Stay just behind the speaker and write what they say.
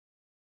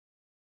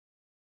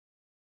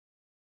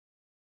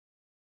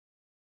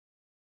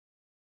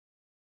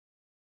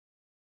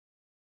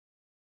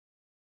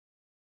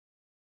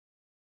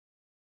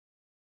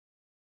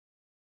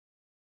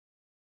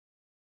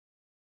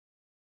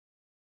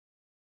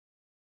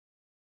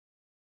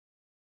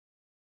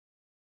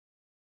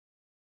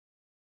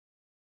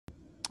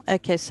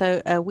Okay,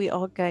 so we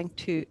are going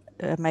to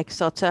make a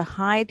start. So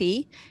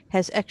Heidi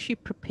has actually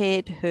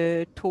prepared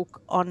her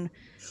talk on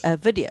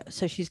video.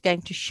 So she's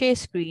going to share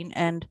screen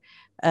and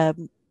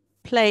um,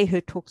 play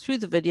her talk through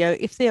the video.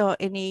 If there are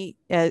any,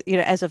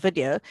 as a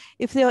video,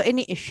 if there are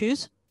any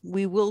issues,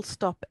 we will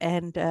stop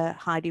and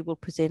Heidi will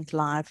present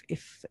live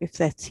if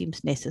that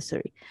seems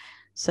necessary.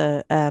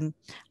 So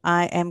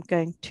I am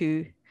going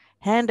to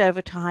hand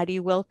over to Heidi.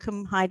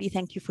 Welcome, Heidi.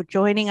 Thank you for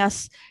joining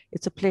us.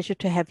 It's a pleasure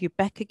to have you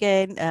back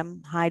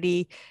again.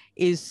 Heidi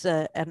is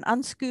an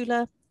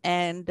unschooler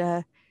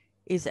and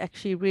is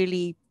actually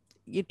really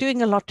you're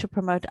doing a lot to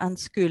promote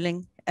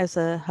unschooling as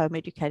a home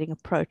educating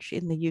approach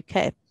in the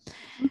UK.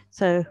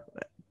 So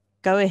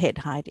go ahead,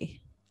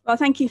 Heidi. Well,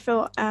 thank you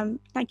for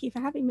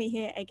having me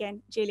here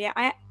again, Julia.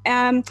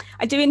 I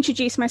do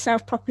introduce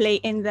myself properly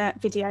in the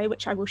video,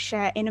 which I will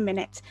share in a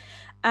minute,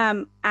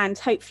 and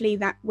hopefully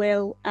that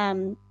will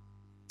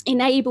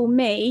enable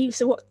me.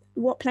 So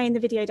what playing the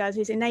video does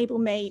is enable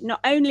me not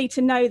only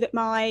to know that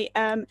my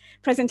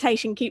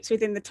presentation keeps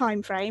within the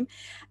time frame,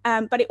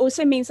 but it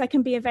also means I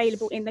can be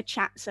available in the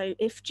chat. So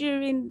if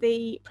during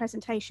the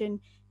presentation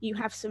you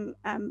have some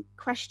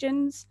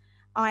questions,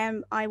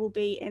 I will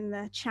be in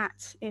the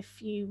chat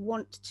if you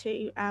want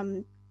to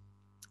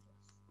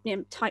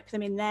type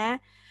them in there.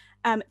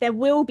 There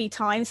will be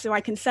time, so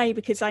I can say,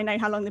 because I know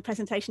how long the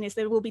presentation is,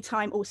 there will be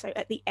time also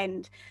at the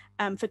end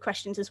for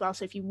questions as well.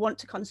 So if you want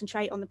to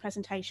concentrate on the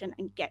presentation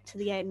and get to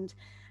the end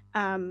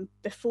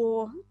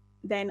before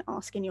then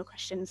asking your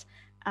questions,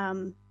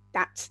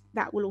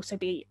 that will also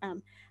be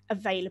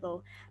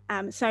available.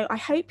 So I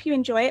hope you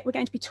enjoy it. We're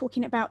going to be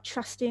talking about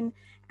trusting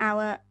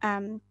our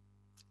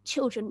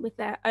children with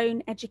their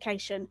own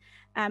education.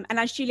 And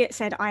as Juliet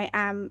said, I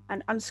am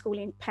an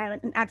unschooling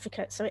parent and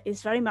advocate, so it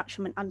is very much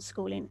from an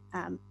unschooling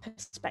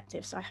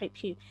perspective. So I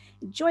hope you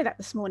enjoy that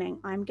this morning.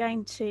 I'm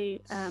going to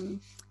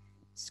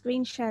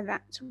screen share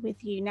that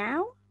with you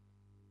now.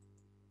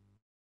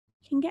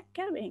 You can get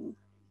going.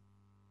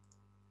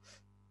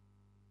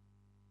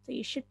 So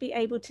you should be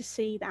able to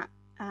see that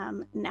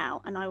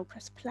now, and I will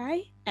press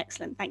play.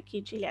 Excellent, thank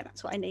you, Juliet,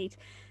 that's what I need.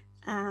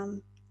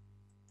 And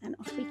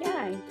off we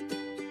go.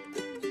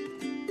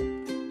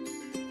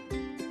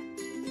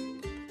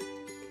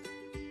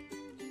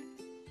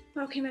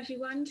 Welcome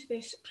everyone to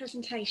this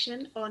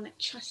presentation on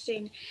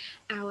trusting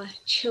our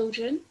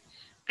children.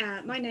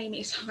 My name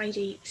is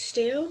Heidi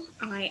Steele.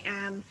 I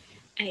am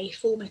a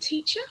former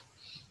teacher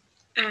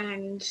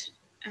and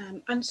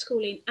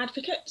unschooling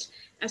advocate,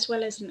 as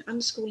well as an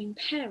unschooling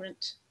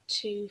parent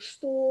to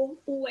 4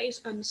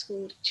 always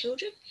unschooled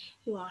children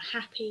who are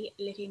happy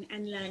living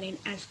and learning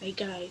as they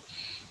go.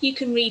 You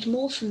can read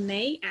more from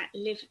me at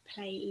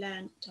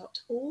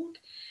liveplaylearn.org.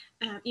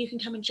 You can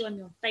come and join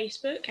me on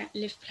Facebook at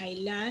Live Play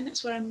Learn.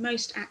 That's where I'm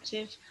most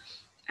active,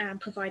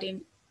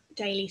 providing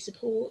daily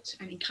support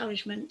and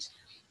encouragement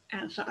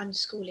for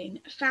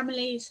unschooling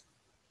families,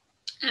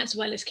 as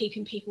well as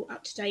keeping people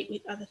up to date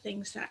with other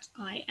things that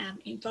I am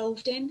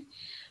involved in.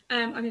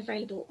 I'm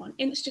available on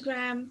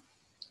Instagram,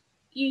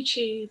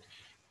 YouTube,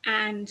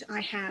 and I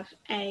have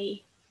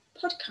a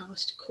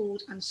podcast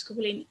called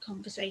Unschooling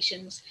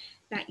Conversations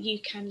that you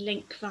can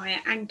link via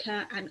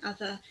Anchor and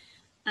other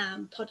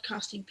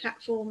podcasting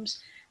platforms,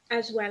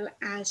 as well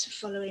as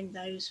following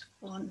those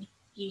on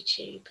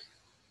YouTube.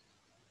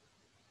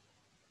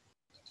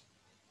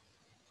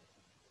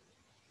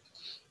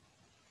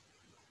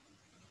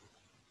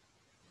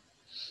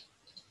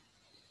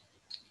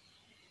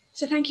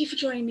 So thank you for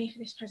joining me for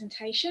this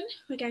presentation.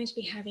 We're going to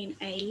be having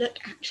a look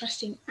at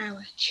trusting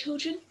our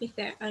children with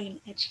their own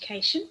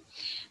education.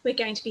 We're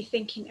going to be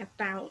thinking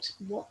about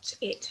what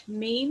it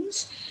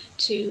means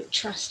to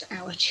trust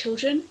our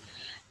children,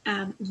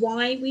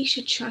 why we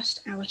should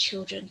trust our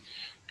children,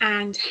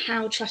 and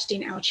how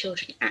trusting our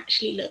children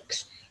actually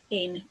looks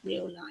in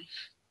real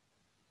life.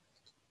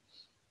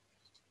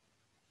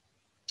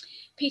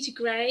 Peter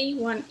Gray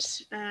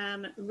once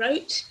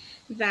wrote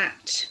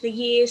that the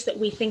years that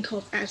we think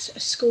of as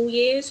school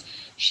years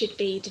should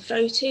be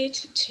devoted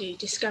to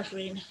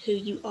discovering who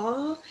you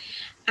are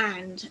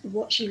and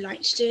what you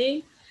like to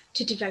do,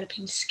 to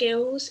developing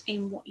skills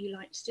in what you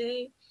like to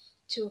do,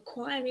 to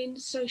acquiring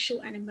social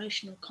and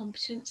emotional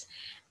competence,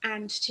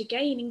 and to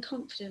gaining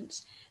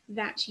confidence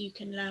that you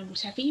can learn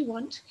whatever you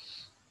want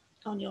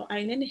on your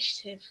own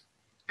initiative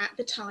at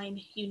the time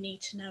you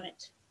need to know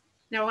it.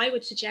 Now, I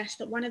would suggest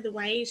that one of the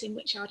ways in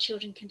which our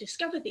children can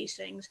discover these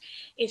things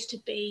is to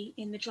be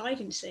in the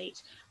driving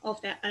seat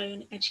of their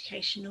own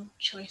educational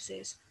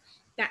choices.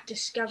 That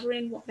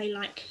discovering what they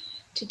like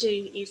to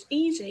do is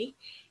easy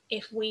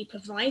if we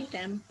provide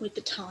them with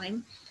the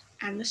time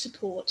and the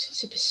support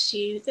to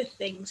pursue the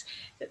things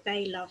that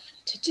they love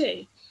to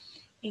do.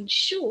 In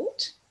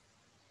short,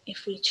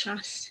 if we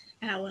trust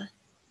our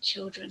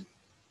children.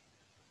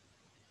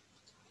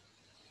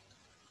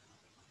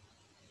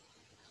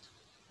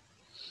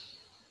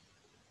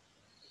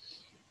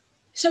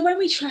 So when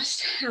we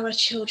trust our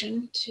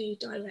children to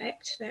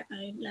direct their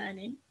own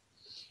learning,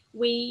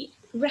 we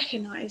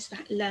recognise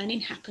that learning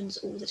happens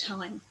all the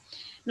time.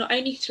 not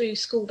only through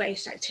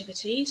school-based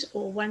activities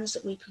or ones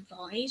that we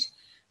provide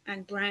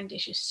and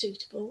brandish as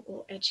suitable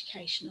or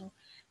educational,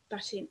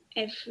 but in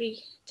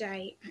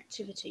everyday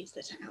activities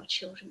that our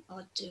children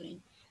are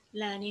doing.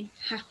 Learning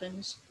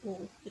happens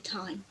all the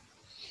time.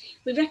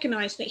 We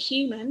recognise that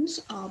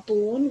humans are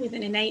born with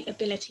an innate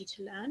ability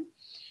to learn,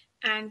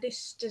 and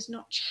this does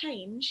not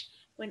change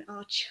when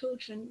our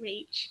children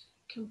reach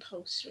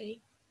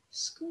compulsory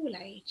school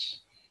age.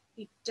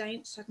 You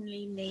don't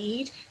suddenly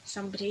need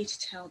somebody to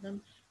tell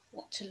them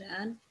what to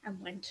learn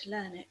and when to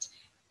learn it.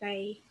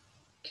 They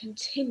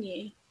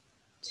continue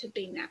to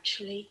be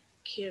naturally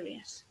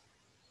curious.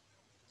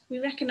 We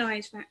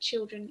recognise that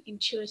children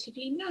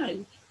intuitively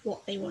know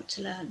what they want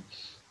to learn.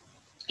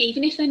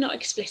 Even if they're not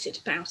explicit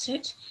about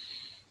it,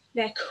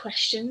 their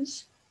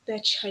questions, their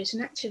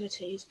chosen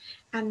activities,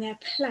 and their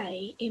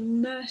play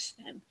immerse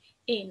them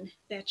in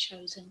their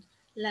chosen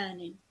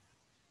learning.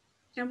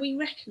 And we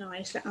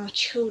recognise that our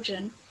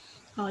children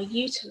are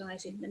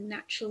utilising the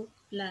natural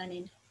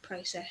learning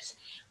process.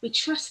 We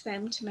trust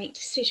them to make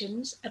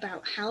decisions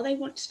about how they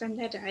want to spend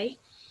their day,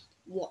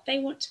 what they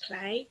want to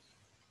play,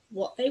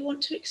 what they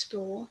want to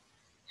explore,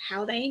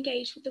 how they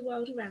engage with the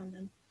world around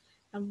them,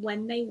 and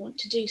when they want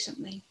to do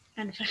something,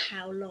 and for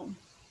how long.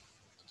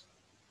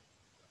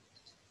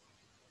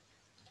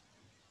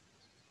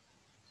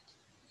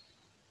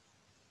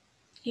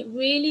 It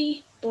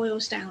really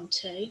boils down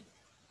to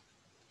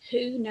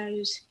who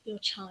knows your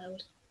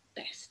child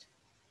best.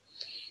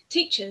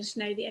 Teachers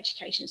know the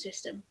education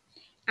system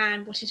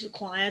and what is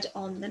required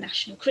on the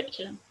national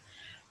curriculum.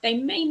 They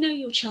may know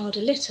your child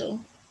a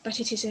little, but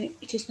it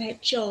is their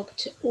job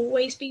to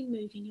always be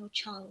moving your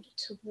child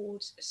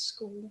towards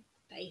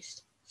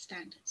school-based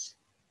standards.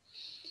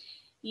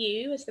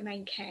 You, as the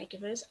main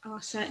caregivers,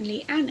 are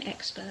certainly an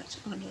expert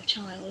on your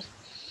child.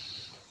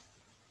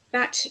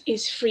 That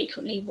is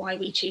frequently why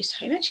we choose to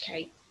home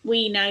educate.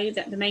 We know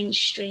that the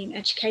mainstream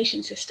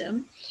education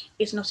system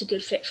is not a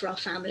good fit for our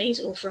families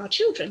or for our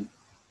children.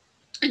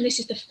 And this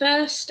is the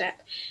first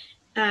step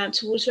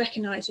towards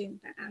recognising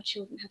that our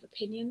children have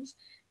opinions,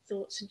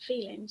 thoughts and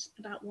feelings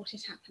about what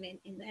is happening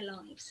in their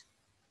lives.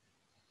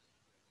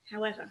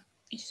 However,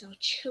 it is our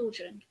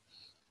children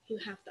who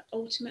have the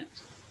ultimate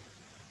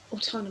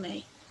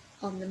autonomy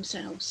on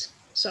themselves.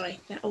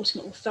 Their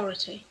ultimate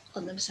authority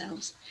on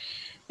themselves.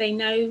 They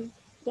know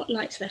what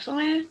lights their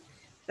fire.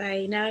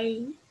 They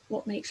know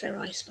what makes their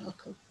eyes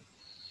sparkle.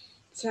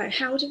 So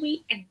how do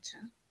we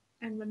enter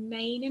and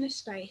remain in a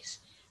space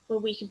where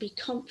we can be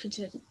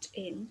confident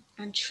in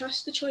and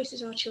trust the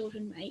choices our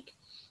children make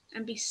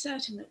and be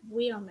certain that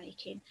we are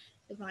making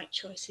the right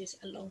choices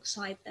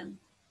alongside them?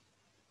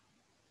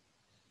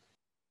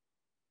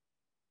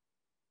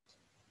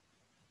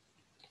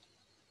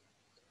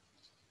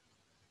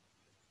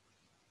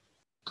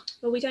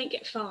 Well, we don't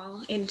get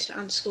far into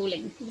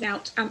unschooling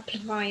without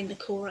amplifying the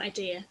core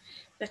idea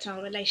that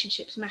our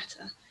relationships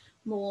matter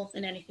more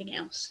than anything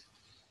else.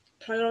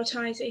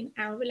 Prioritising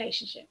our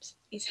relationships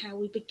is how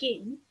we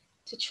begin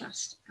to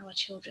trust our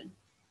children.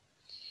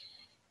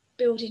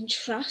 Building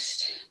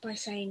trust by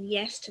saying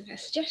yes to their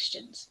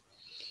suggestions.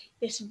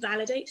 This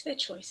validates their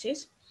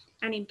choices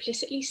and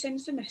implicitly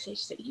sends the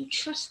message that you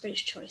trust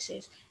those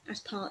choices as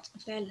part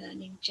of their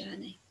learning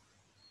journey.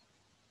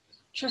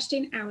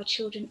 Trusting our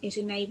children is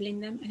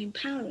enabling them and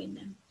empowering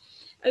them.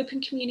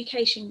 Open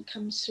communication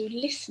comes through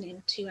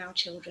listening to our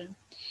children.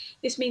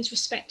 This means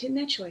respecting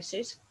their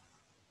choices,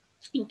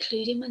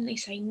 including when they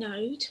say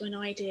no to an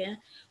idea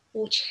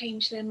or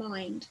change their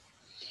mind.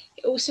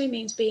 It also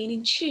means being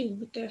in tune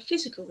with their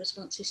physical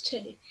responses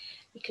too,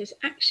 because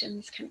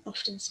actions can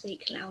often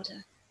speak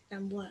louder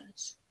than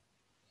words.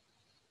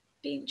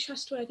 Being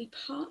trustworthy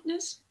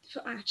partners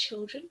for our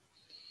children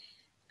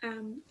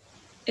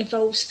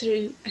evolves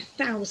through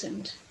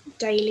 1,000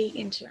 daily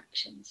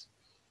interactions.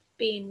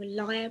 Being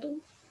reliable,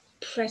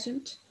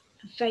 present,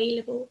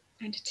 available,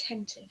 and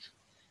attentive,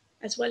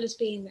 as well as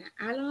being their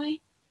ally,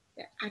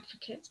 their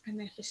advocate, and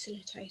their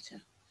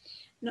facilitator.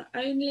 Not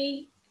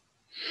only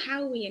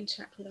how we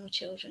interact with our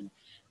children,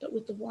 but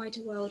with the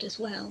wider world as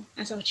well,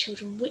 as our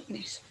children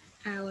witness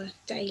our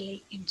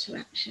daily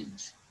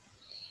interactions.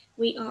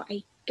 We are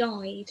a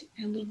guide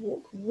and we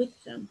walk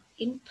with them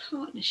in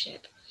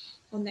partnership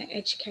on their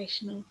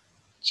educational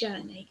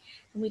journey,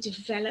 and we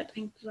develop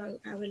and grow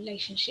our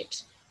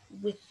relationships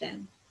with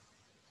them.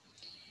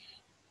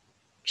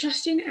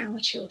 Trusting our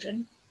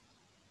children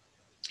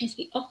is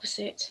the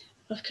opposite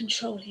of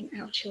controlling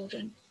our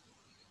children.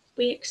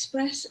 We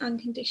express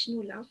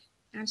unconditional love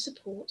and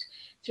support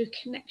through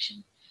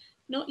connection,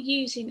 not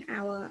using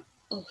our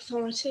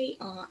authority,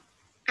 our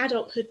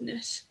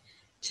adulthoodness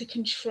to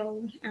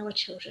control our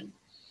children.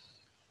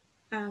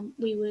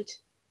 We would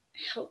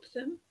help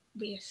them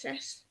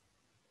reassess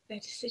their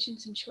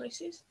decisions and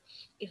choices,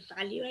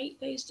 evaluate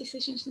those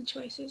decisions and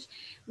choices,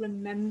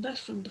 remember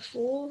from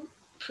before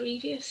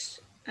previous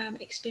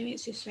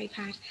experiences they've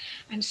had,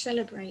 and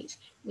celebrate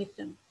with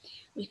them.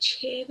 We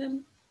cheer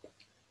them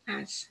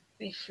as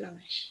they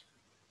flourish.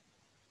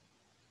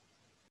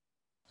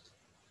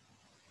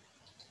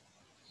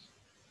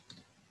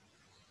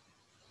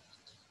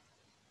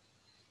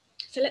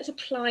 So let's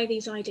apply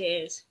these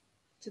ideas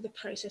to the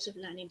process of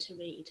learning to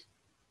read.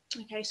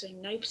 Okay, so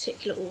in no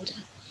particular order.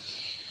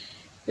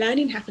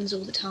 Learning happens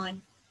all the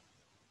time.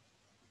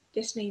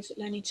 This means that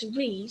learning to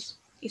read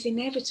is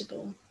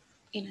inevitable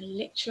in a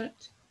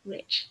literate,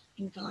 rich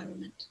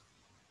environment.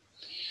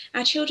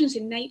 Our children's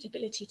innate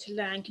ability to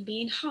learn can be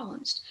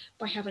enhanced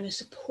by having a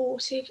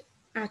supportive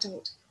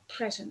adult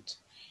present,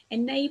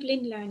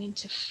 enabling learning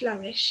to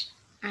flourish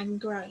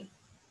and grow.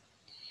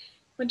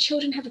 When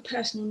children have a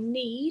personal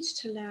need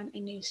to learn a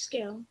new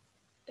skill,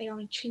 they are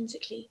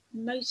intrinsically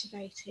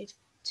motivated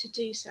to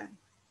do so.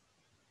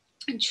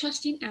 And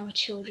trusting our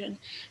children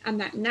and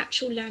that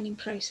natural learning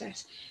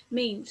process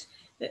means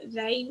that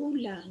they will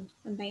learn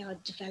when they are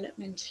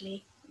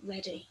developmentally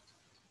ready.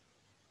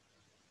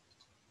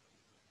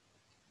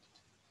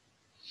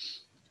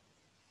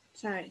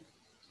 So,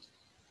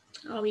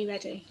 are we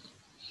ready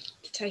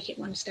to take it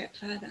one step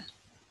further?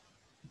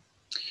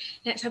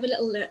 Let's have a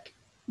little look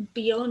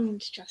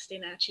beyond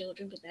trusting our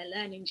children with their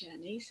learning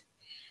journeys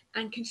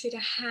and consider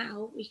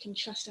how we can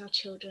trust our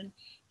children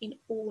in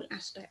all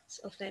aspects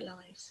of their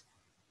lives.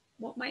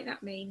 What might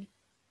that mean?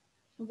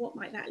 And what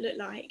might that look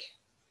like?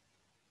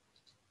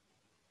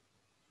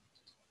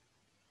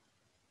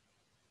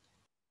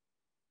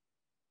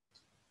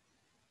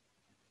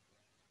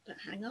 But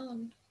hang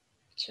on,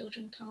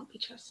 children can't be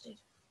trusted.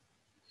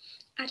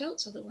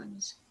 Adults are the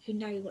ones who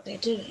know what they're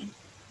doing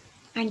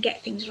and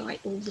get things right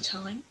all the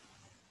time,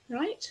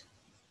 right?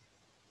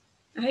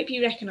 I hope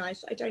you recognise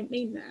that I don't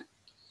mean that.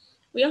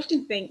 We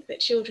often think that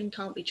children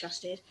can't be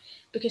trusted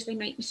because they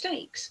make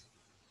mistakes,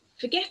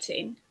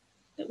 forgetting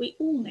that we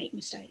all make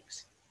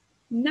mistakes.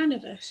 None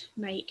of us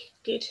make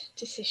good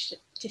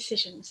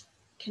decisions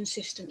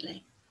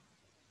consistently.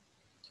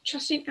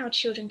 Trusting our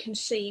children can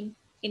seem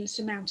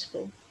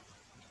insurmountable.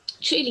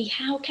 Truly,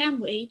 how can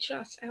we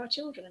trust our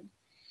children?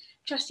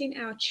 Trusting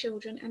our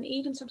children and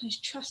even sometimes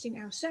trusting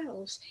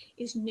ourselves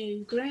is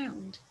new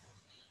ground.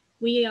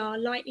 We are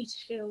likely to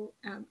feel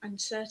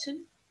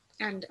uncertain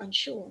and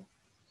unsure.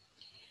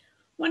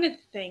 One of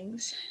the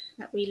things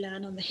that we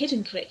learn on the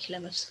hidden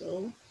curriculum of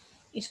school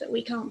is that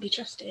we can't be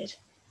trusted,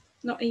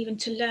 not even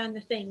to learn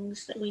the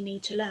things that we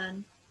need to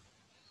learn.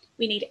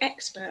 We need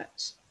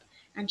experts,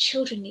 and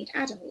children need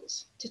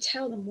adults to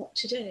tell them what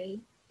to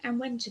do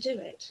and when to do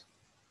it.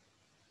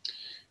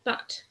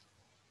 But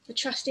the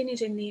trusting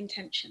is in the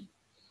intention.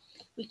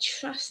 We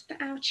trust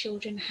that our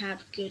children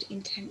have good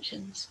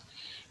intentions.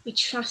 We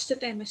trust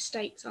that their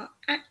mistakes are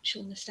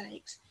actual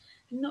mistakes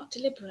and not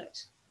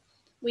deliberate.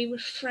 We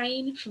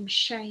refrain from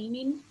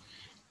shaming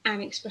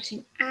and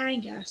expressing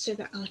anger so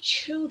that our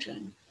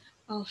children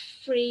are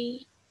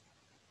free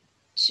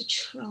to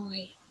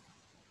try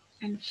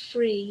and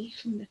free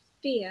from the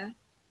fear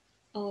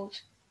of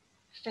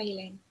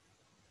failing.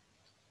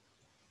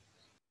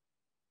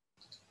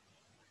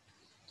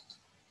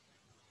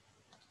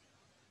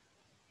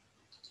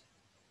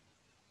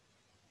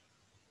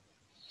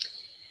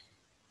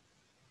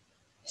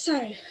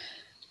 So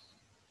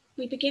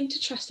we begin to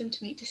trust them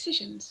to make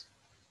decisions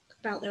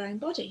about their own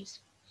bodies,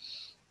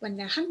 when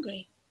they're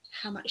hungry,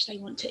 how much they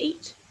want to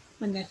eat,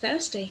 when they're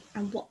thirsty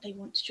and what they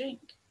want to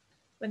drink,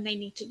 when they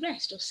need to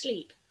rest or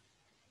sleep,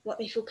 what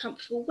they feel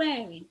comfortable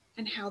wearing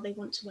and how they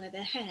want to wear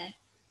their hair.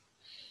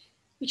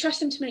 We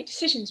trust them to make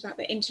decisions about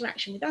their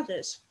interaction with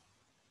others,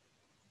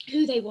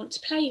 who they want to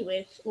play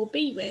with or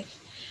be with,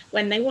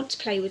 when they want to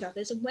play with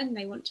others and when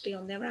they want to be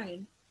on their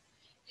own,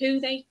 who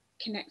they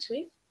connect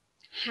with,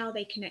 how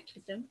they connect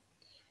with them,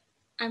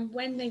 and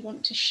when they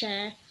want to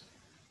share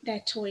their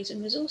toys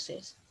and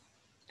resources.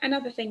 And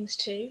other things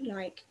too,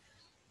 like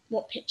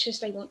what pictures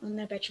they want on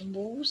their bedroom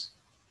walls,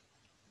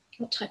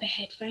 what type of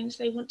headphones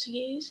they want to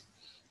use,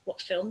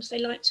 what films they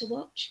like to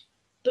watch,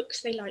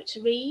 books they like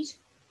to read,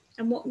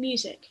 and what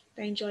music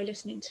they enjoy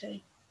listening to.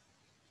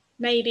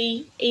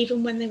 Maybe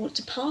even when they want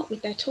to part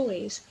with their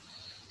toys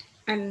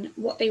and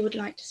what they would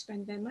like to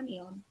spend their money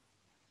on,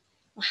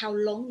 or how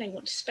long they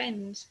want to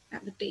spend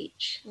at the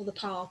beach or the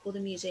park or the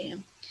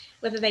museum,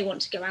 whether they want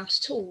to go out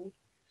at all,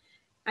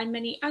 and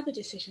many other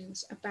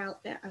decisions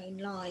about their own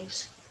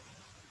lives.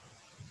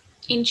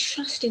 In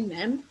trusting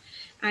them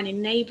and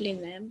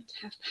enabling them to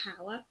have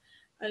power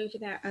over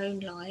their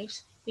own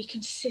lives, we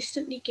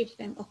consistently give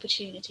them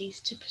opportunities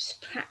to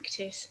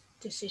practice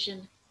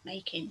decision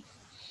making.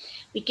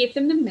 We give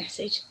them the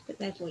message that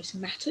their voice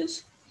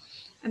matters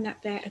and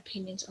that their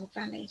opinions are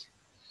valid.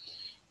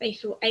 They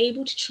feel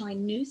able to try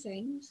new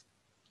things,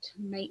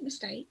 to make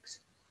mistakes,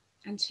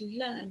 and to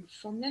learn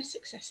from their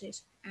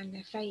successes and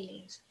their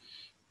failures,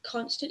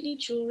 constantly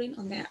drawing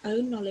on their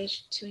own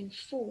knowledge to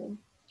inform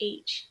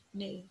each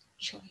new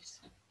choice.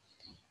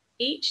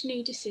 Each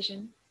new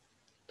decision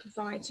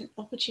provides an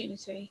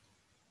opportunity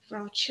for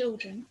our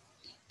children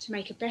to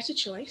make a better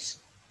choice,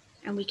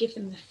 and we give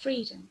them the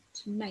freedom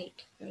to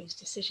make those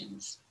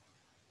decisions.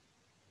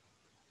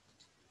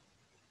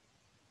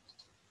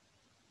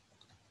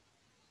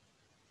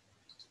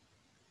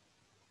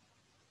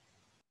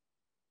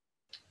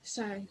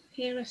 So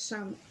here are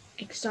some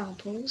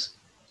examples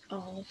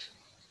of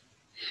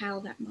how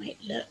that might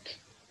look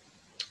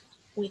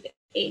with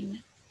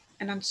in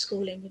an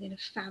unschooling within a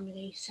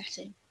family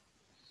setting.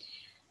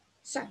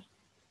 So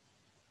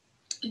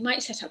we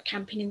might set up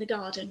camping in the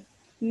garden,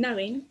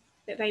 knowing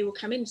that they will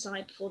come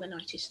inside before the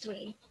night is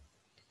through,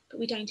 but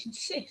we don't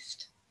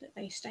insist that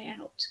they stay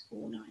out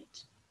all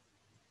night.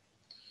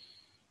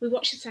 We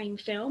watch the same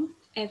film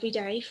every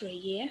day for a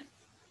year,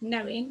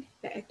 knowing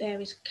that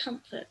there is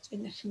comfort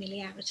in the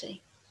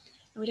familiarity,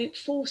 and we don't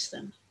force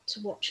them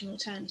to watch an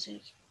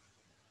alternative.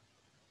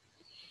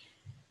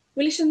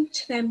 We listen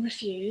to them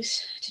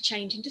refuse to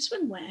change into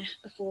swimwear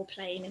before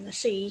playing in the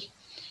sea,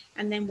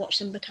 and then watch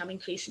them become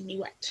increasingly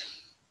wet.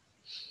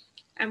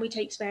 And we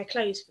take spare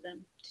clothes for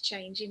them to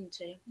change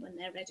into when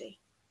they're ready.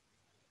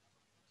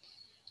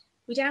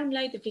 We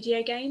download the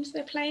video games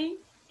they're playing,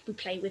 we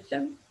play with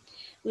them,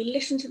 we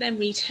listen to them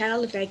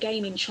retell of their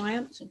gaming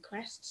triumphs and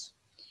quests,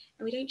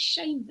 and we don't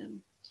shame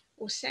them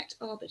or set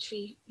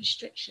arbitrary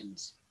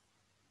restrictions.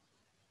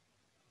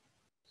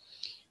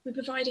 We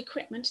provide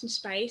equipment and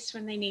space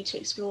when they need to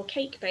explore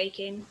cake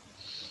baking,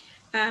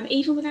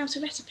 even without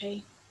a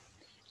recipe,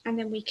 and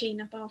then we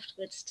clean up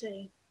afterwards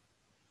too.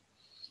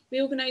 We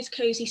organise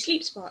cosy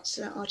sleep spots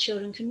so that our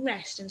children can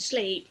rest and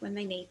sleep when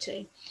they need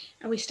to,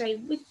 and we stay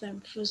with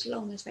them for as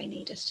long as they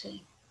need us to.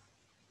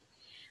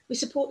 We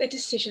support their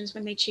decisions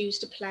when they choose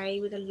to play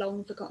with a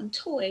long-forgotten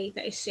toy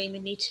that is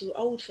seemingly too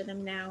old for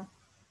them now.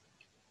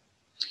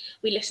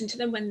 We listen to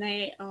them when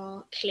they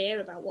are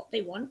clear about what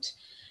they want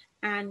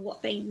and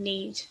what they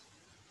need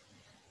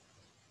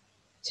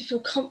to feel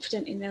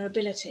confident in their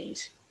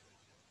abilities.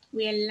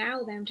 We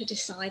allow them to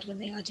decide when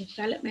they are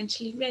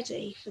developmentally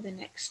ready for the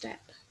next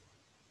step.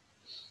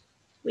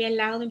 We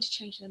allow them to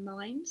change their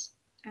minds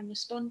and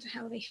respond to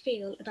how they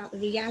feel about the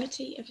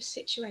reality of a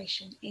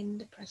situation in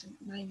the present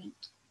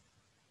moment.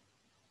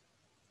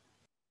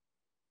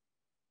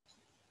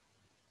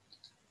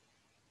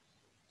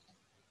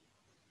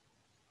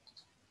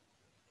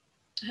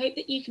 I hope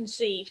that you can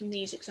see from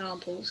these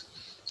examples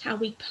how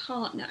we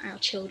partner our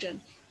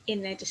children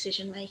in their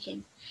decision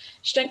making,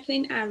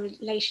 strengthening our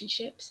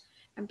relationships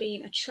and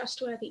being a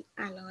trustworthy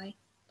ally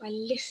by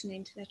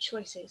listening to their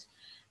choices,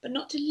 but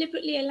not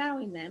deliberately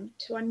allowing them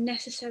to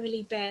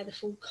unnecessarily bear the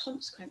full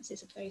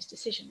consequences of those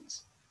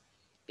decisions.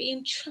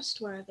 Being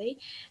trustworthy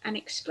and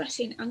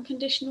expressing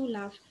unconditional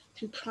love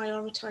through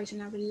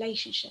prioritising our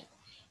relationship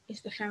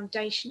is the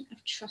foundation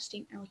of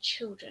trusting our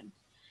children,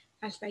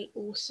 as they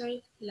also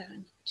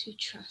learn to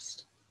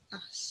trust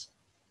us.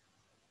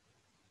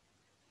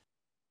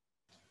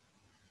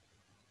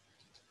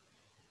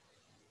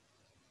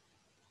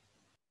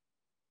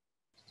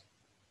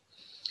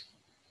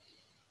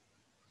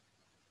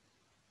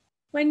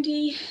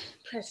 Wendy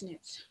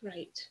Presnitz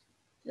wrote,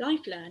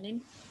 "Life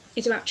learning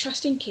is about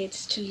trusting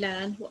kids to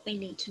learn what they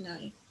need to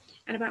know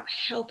and about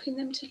helping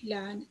them to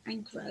learn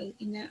and grow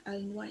in their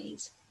own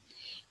ways.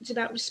 It's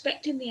about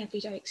respecting the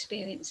everyday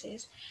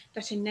experiences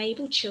that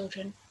enable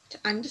children to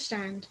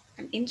understand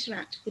and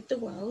interact with the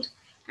world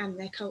and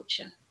their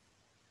culture.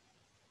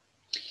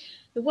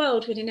 The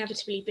world would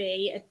inevitably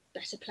be a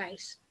better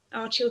place.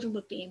 Our children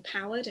would be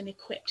empowered and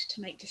equipped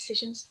to make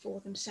decisions for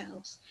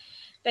themselves.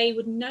 They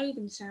would know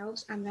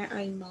themselves and their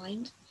own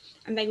mind,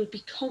 and they would be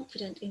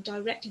confident in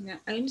directing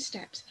their own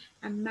steps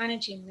and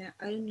managing their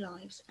own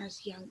lives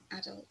as young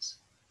adults.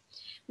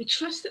 We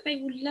trust that they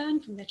will learn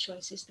from the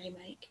choices they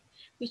make.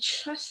 We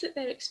trust that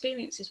their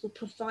experiences will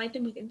provide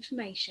them with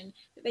information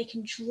that they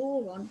can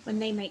draw on when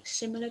they make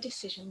similar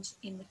decisions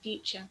in the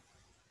future.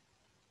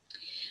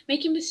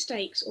 Making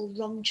mistakes or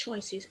wrong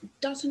choices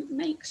doesn't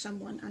make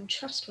someone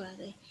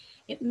untrustworthy.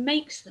 It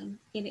makes them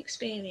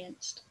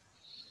inexperienced.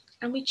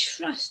 And we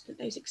trust that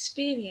those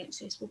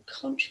experiences will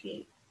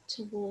contribute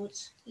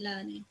towards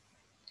learning.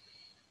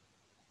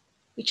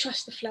 We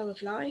trust the flow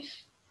of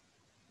life,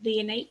 the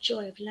innate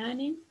joy of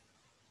learning,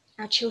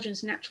 our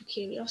children's natural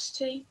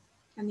curiosity,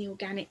 and the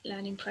organic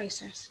learning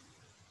process.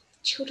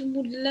 Children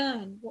will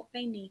learn what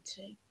they need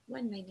to,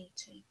 when they need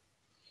to.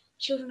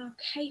 Children are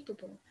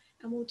capable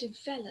and will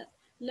develop,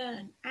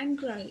 learn, and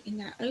grow in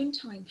their own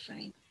time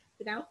frame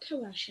without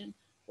coercion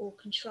or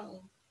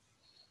control.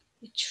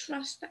 We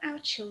trust that our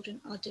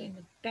children are doing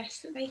the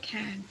best that they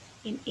can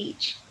in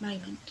each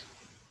moment.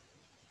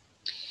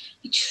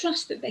 We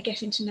trust that they're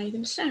getting to know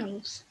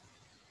themselves,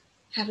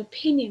 have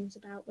opinions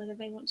about whether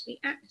they want to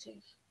be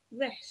active,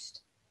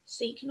 rest,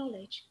 seek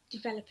knowledge,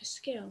 develop a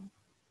skill.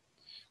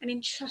 And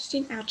in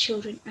trusting our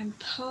children and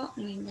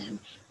partnering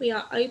them, we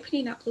are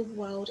opening up the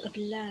world of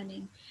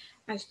learning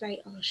as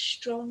they are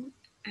strong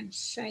and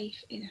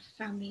safe in a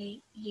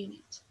family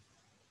unit.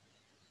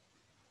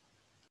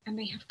 And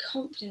they have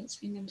confidence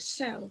in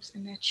themselves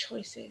and their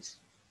choices.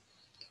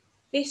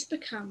 This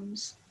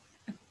becomes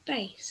a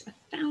base, a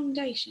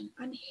foundation,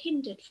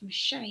 unhindered from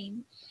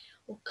shame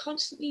or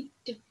constantly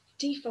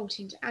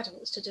defaulting to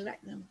adults to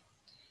direct them.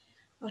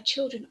 Our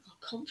children are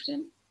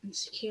confident and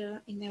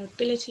secure in their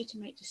ability to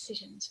make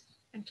decisions,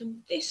 and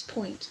from this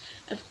point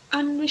of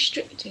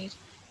unrestricted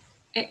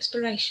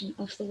exploration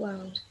of the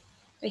world,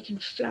 they can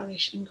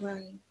flourish and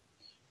grow.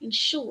 In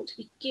short,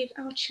 we give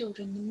our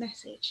children the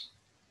message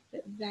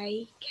that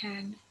they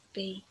can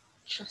be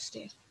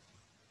trusted.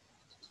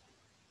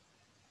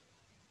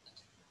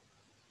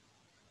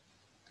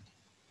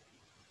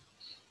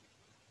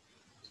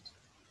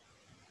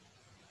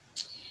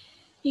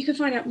 You can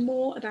find out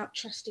more about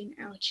Trusting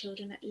Our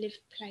Children at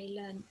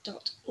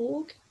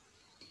liveplaylearn.org,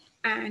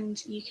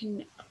 and you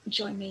can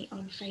join me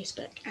on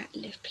Facebook at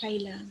Live Play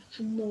Learn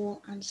for more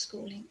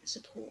unschooling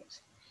support.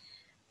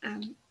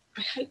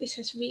 I hope this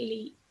has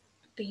really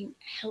been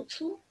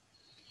helpful.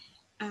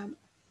 I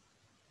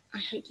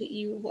hope that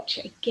you will watch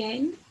it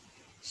again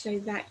so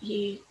that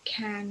you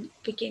can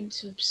begin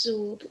to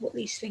absorb what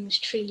these things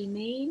truly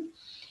mean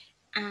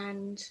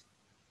and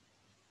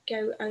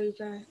go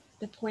over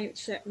the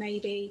points that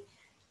maybe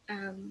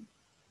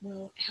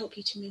will help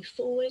you to move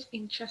forward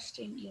in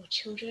trusting your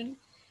children.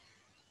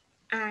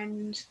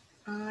 And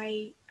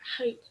I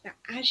hope that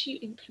as you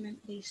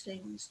implement these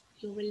things,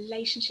 your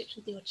relationships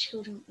with your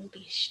children will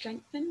be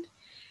strengthened,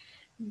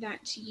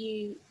 that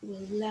you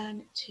will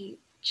learn to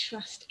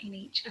trust in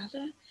each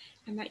other,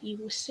 and that you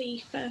will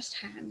see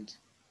firsthand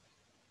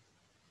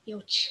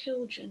your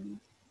children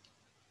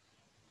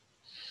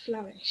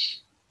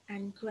flourish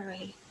and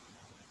grow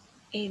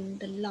in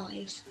the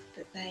lives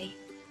that they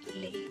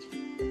lead.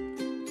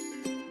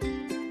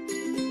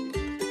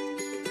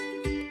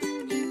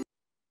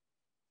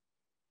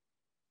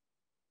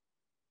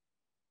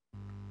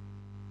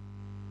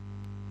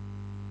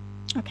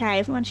 Okay,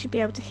 everyone should be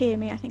able to hear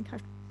me. I think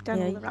I've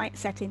done all the right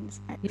settings.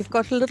 Excellent. You've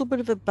got a little bit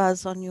of a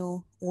buzz on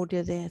your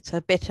audio there. It's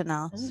better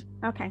now.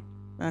 Okay.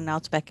 Oh, now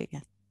it's back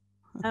again.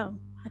 Oh,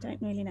 I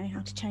don't really know how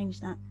to change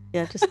that.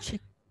 Yeah, just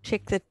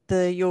check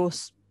that your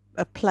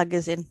plug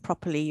is in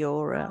properly.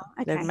 Your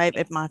okay. maybe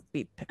it might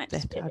be picked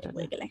that. I don't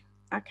wiggly.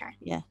 know. Okay.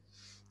 Yeah.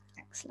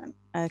 Excellent.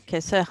 Okay,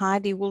 so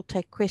Heidi will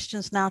take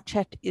questions now.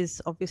 Chat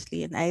is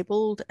obviously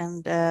enabled,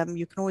 and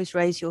you can always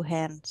raise your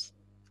hands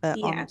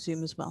on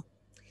Zoom as well.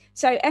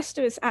 So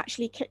Esther has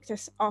actually kicked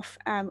us off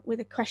with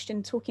a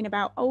question talking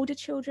about older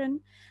children.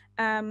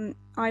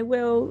 I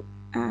will,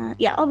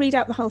 I'll read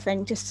out the whole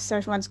thing just so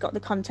everyone's got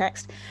the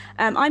context.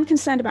 I'm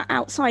concerned about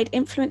outside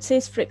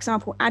influences, for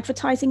example,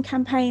 advertising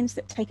campaigns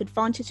that take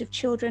advantage of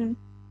children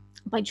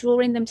by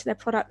drawing them to their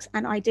products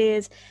and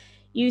ideas,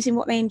 using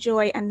what they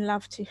enjoy and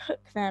love to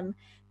hook them.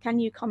 Can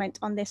you comment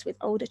on this with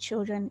older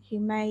children who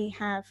may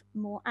have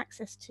more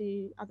access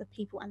to other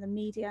people and the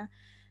media,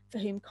 for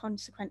whom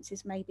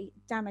consequences may be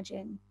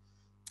damaging?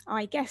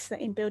 I guess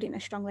that in building a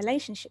strong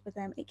relationship with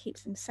them, it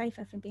keeps them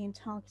safer from being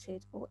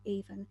targeted or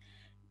even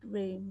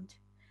groomed.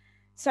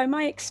 So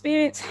my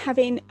experience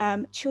having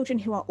children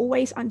who are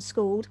always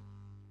unschooled,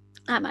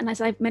 and as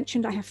I've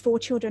mentioned, I have 4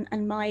 children,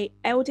 and my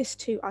eldest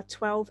 2 are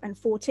 12 and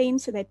 14.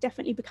 So they're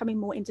definitely becoming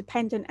more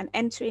independent and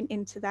entering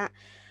into that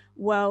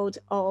world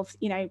of,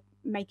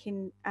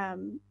 making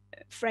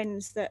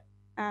friends that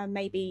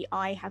maybe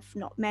I have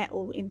not met,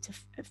 or into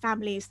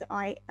families that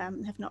I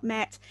have not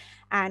met.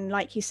 And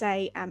like you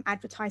say,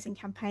 advertising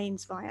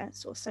campaigns via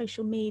sort of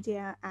social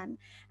media and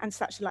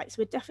such like. So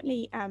we're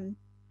definitely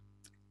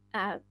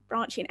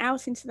branching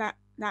out into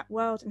that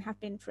world, and have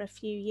been for a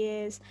few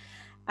years.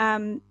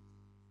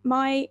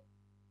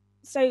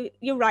 So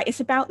you're right, it's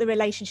about the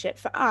relationship.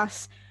 For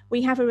us,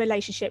 we have a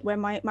relationship where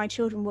my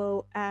children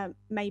will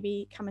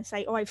maybe come and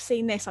say, oh, I've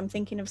seen this, I'm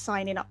thinking of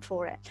signing up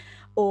for it.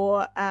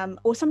 Or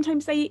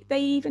sometimes they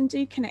even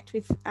do connect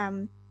with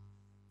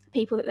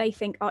people that they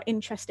think are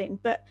interesting,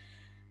 but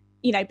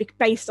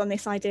based on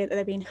this idea that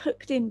they're being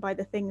hooked in by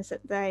the things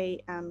that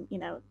they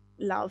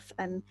love,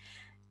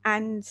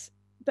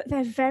 but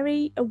they're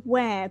very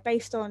aware,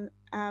 based on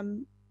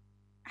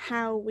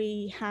how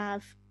we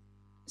have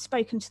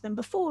spoken to them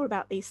before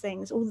about these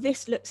things. Or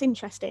this looks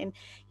interesting,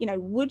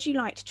 would you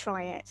like to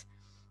try it?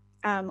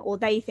 Or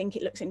they think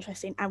it looks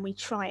interesting and we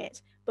try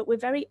it, but we're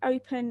very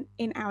open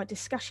in our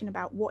discussion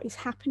about what is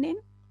happening.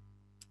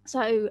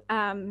 So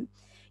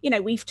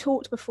we've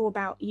talked before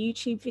about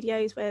YouTube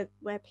videos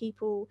where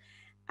people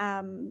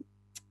the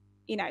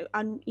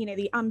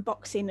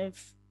unboxing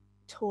of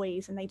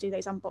toys, and they do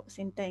those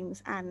unboxing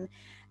things, and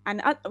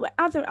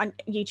other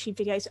YouTube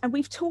videos, and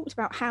we've talked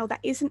about how that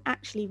isn't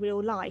actually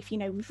real life.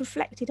 We've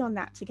reflected on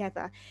that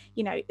together.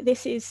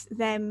 This is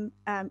them,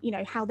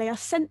 how they are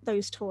sent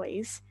those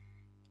toys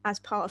as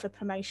part of a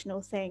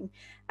promotional thing.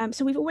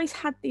 So we've always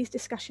had these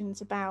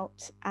discussions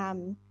about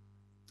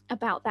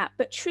that.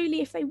 But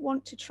truly, if they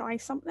want to try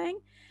something,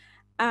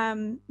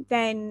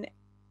 then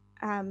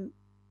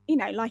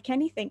like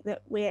anything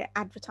that we're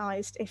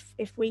advertised,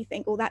 if we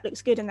think, oh, that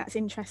looks good and that's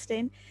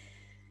interesting,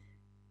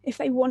 if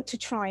they want to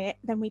try it,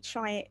 then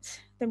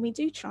we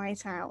do try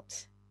it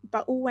out,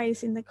 but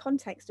always in the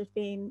context of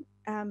being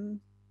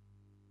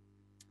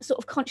sort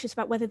of conscious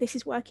about whether this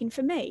is working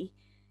for me.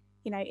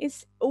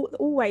 It's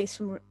always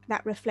from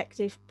that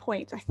reflective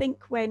point. I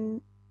think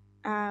when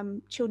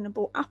children are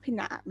brought up in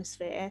that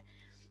atmosphere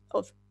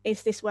of,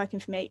 is this working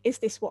for me? Is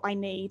this what I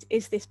need?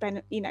 Is this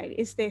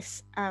is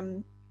this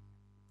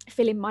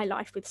filling my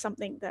life with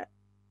something that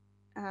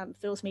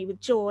fills me with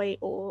joy,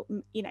 or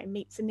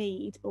meets a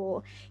need,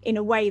 or in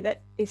a way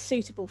that is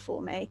suitable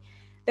for me,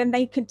 then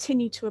they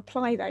continue to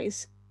apply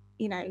those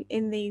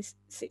in these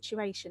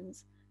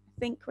situations. I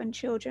think when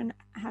children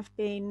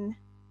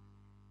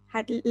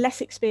had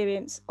less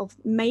experience of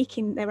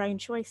making their own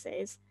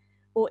choices,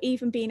 or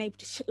even being able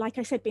to, like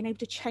I said, being able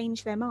to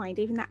change their mind,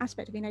 even that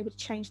aspect of being able to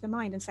change their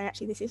mind and say,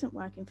 actually, this isn't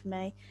working for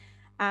me,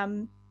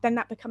 then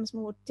that becomes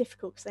more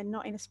difficult because they're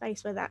not in a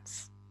space where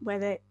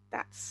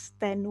that's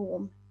their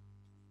norm.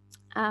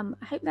 I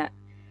hope that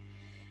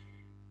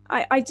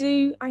I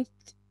do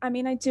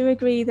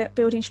agree that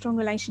building strong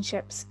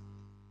relationships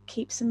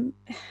keeps them.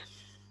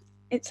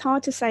 It's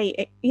hard to say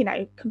it, you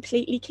know,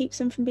 completely keeps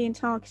them from being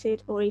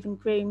targeted or even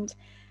groomed,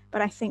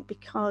 but I think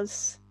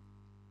because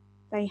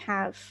they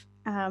have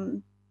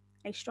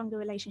a stronger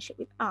relationship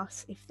with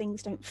us, if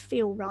things don't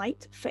feel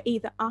right for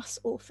either us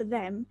or for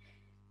them,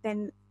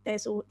 then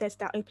there's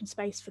that open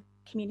space for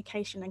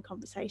communication and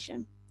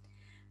conversation.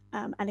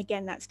 And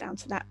again, that's down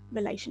to that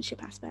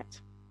relationship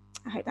aspect.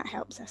 I hope that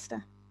helps,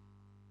 Esther.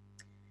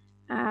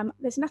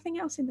 There's nothing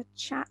else in the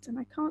chat, and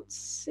I can't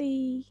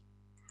see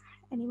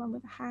anyone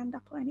with a hand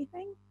up or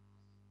anything.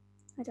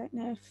 I don't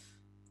know if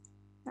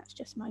that's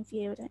just my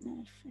view. I don't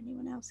know if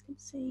anyone else can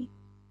see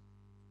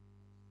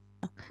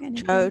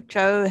anything.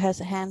 Joe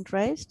has a hand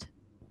raised.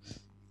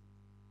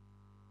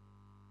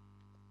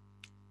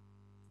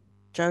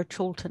 Joe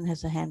Chilton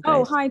has a hand raised.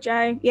 Oh, hi,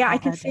 Joe. Yeah, I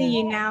can see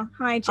you now.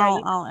 Hi,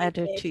 Joe. I'll add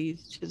her to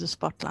the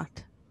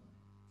spotlight.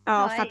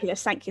 Oh, hi.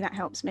 Fabulous. Thank you. That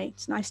helps me.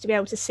 It's nice to be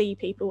able to see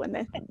people when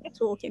they're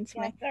talking to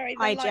me. Sorry,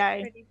 hi,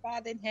 Joe. Really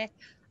bad in here.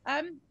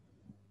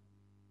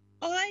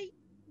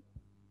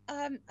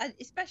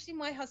 Especially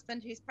my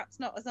husband, who's perhaps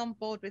not as on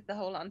board with the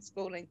whole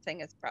unschooling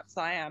thing as perhaps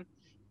I am,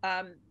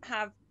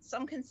 have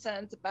some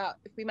concerns about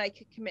if we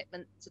make a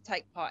commitment to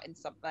take part in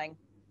something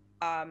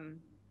and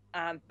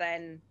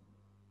then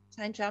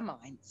change our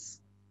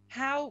minds.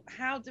 How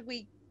do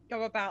we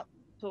go about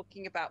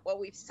talking about, well,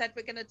 we've said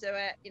we're going to do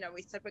it, you know,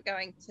 we said we're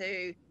going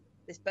to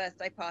this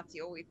birthday party,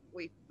 or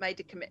we've made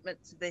a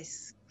commitment to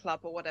this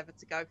club or whatever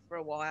to go for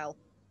a while.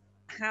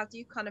 How do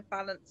you kind of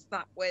balance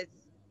that with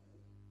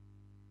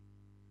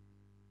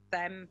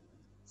them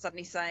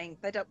suddenly saying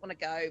they don't want to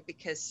go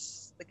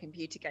because the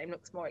computer game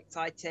looks more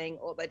exciting,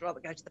 or they'd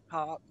rather go to the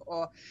park,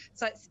 or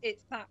so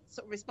it's that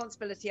sort of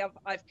responsibility of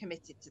I've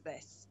committed to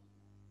this.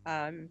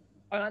 And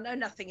I know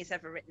nothing is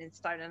ever written in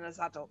stone, and as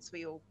adults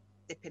we all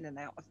dip in and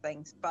out of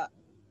things, but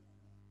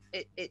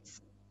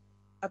it's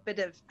a bit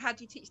of, how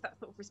do you teach that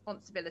sort of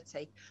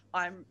responsibility?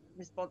 I'm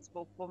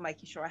responsible for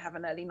making sure I have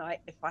an early night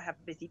if I have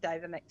a busy day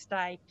the next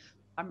day.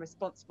 I'm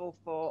responsible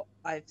for,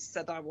 I've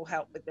said I will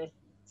help with this,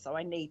 so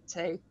I need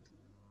to,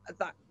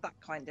 that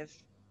kind of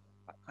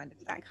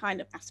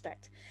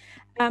aspect.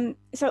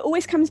 So it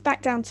always comes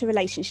back down to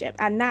relationship,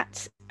 and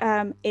that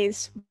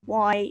is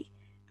why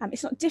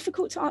it's not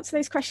difficult to answer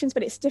those questions,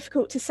 but it's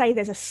difficult to say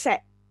there's a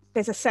set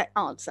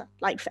answer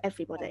like for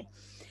everybody.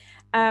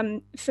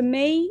 For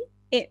me,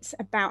 it's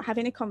about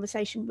having a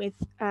conversation with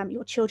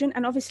your children,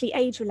 and obviously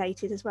age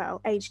related as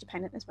well, age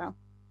dependent as well.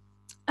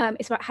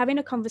 It's about having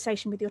a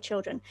conversation with your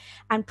children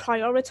and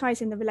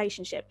prioritizing the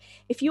relationship.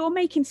 If you're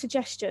making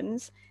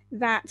suggestions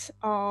that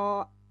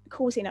are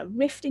causing a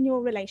rift in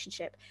your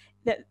relationship,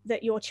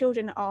 that your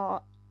children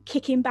are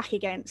kicking back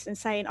against and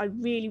saying, I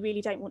really,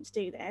 really don't want to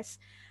do this,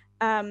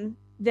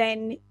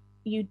 then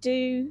you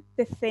do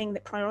the thing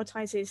that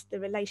prioritizes the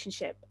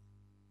relationship,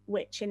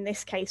 which in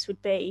this case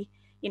would be,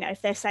 you know,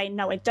 if they're saying,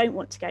 no, I don't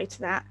want to go to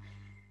that,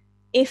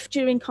 if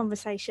during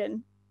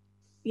conversation,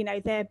 you know,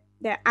 they're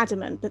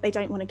adamant that they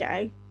don't want to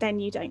go, then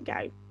you don't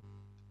go.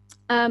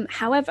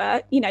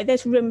 However, you know,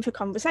 there's room for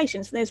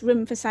conversations. There's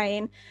room for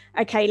saying,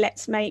 okay,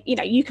 let's make, you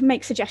know, you can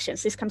make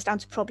suggestions. This comes down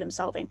to problem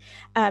solving.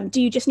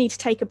 Do you just need to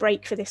take a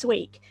break for this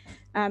week?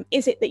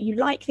 Is it that you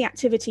like the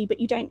activity,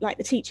 but you don't like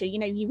the teacher? You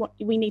know,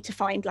 we need to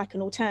find like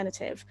an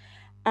alternative.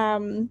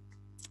 I'm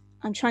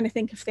trying to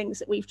think of things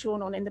that we've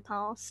drawn on in the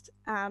past.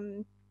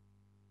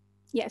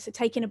 Yeah, so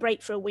taking a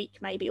break for a week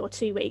maybe, or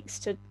 2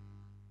 weeks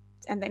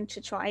and then to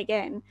try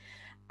again.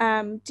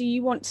 Do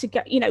you want to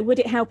go, you know, would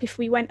it help if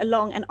we went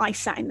along and I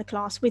sat in the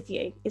class with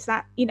you? Is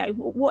that, you know,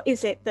 what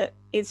is it that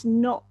is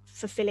not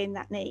fulfilling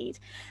that need?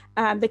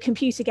 The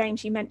computer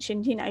games you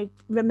mentioned, you know,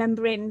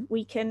 remembering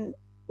we can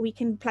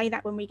play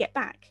that when we get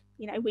back,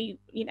 you know,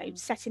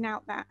 setting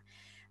out that,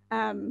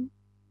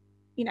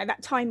 you know,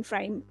 that time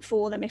frame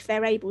for them if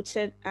they're able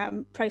to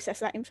process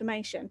that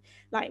information.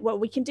 Like, well,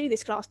 we can do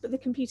this class, but the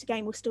computer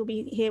game will still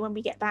be here when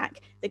we get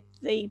back.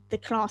 The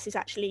class is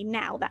actually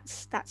now,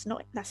 that's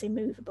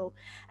immovable.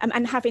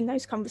 And having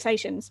those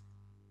conversations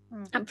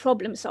and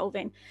problem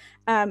solving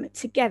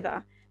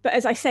together. But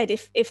as I said,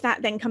 if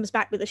that then comes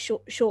back with a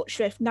short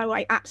shrift, no,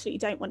 I absolutely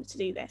don't want to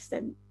do this,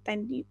 then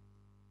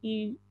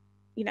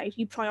you know,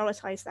 you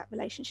prioritize that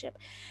relationship.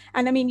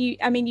 And I mean,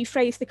 you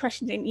phrase the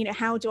question in, you know,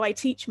 how do I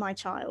teach my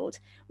child?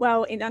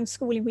 Well, in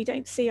unschooling, we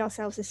don't see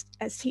ourselves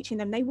as teaching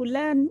them. They will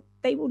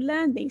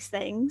learn these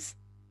things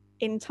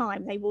in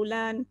time. They will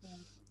learn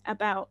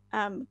about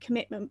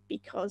commitment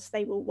because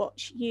they will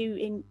watch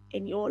you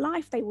in your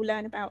life. They will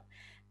learn about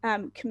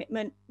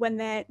commitment when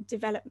they're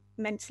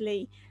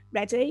developmentally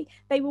ready.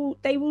 They will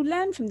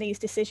learn from these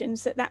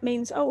decisions that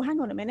means, oh,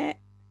 hang on a minute,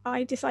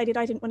 I decided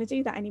I didn't want to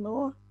do that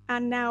anymore,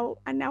 and now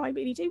I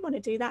really do want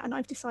to do that, and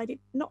I've decided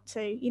not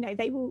to. You know,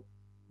 they will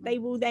they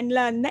will then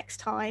learn next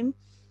time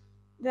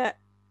that,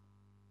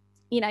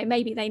 you know,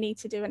 maybe they need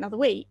to do another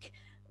week,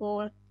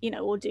 or, you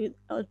know, or do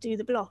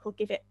the block, or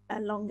give it a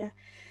longer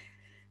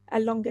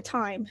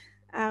time.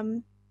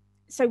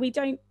 So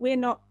we're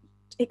not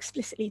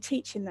explicitly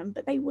teaching them,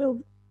 but they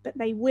will,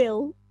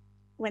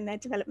 when they're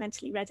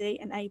developmentally ready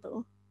and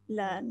able,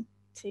 learn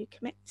to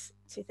commit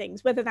to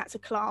things, whether that's a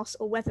class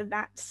or whether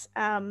that's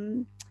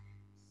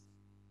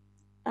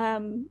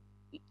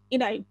you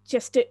know,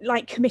 just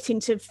like committing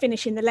to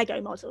finishing the Lego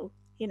model,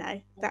 you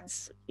know,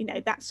 that's, you know,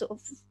 that's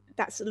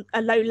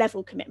a low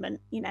level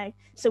commitment, you know.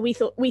 So we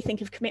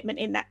think of commitment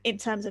in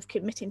terms of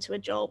committing to a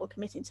job or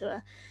committing to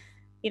a,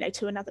 you know,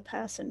 to another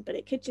person, but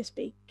it could just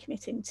be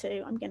committing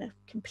to, I'm going to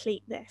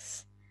complete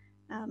this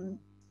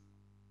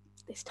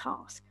this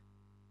task.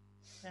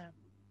 Yeah,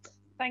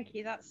 thank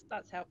you, that's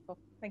helpful,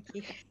 thank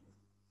you.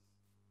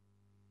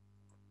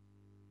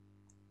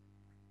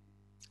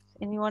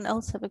 Anyone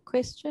else have a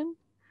question?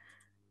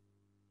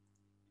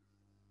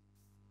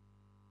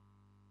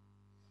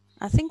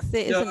 I think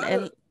there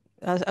is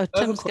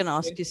Tim's going to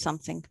ask you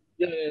something.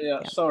 Yeah.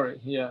 Sorry.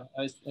 Yeah,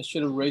 I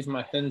should have raised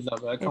my hands up,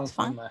 but I can't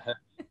find my hand.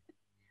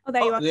 Oh,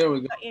 there you are. There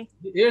we go.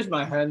 Here's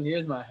my hand.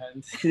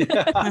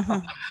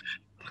 Yeah.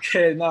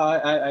 Okay, now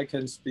I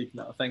can speak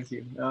now. Thank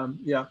you.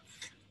 Yeah.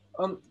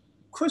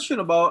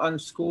 Question about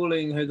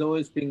unschooling has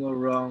always been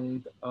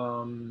around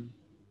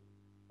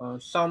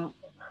some.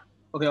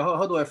 Okay,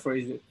 how do I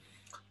phrase it?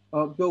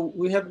 But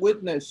we have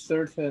witnessed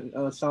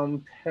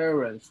some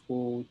parents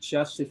who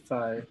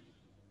justify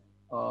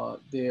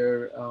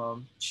their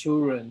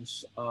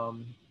children's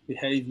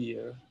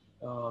behavior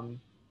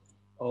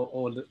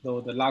or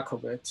the lack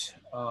of it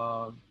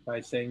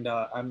by saying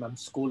that I'm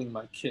schooling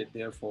my kid,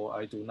 therefore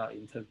I do not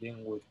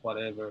intervene with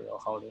whatever or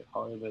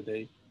however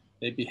they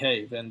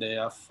behave, and they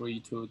are free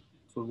to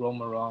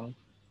roam around,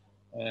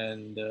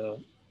 and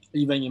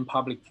even in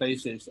public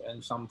places,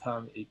 and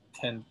sometimes it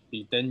can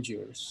be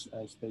dangerous,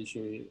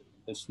 especially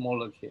the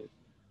smaller kid.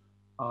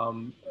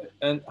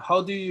 And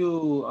how do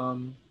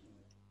you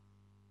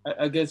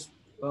I guess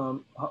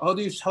how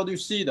do you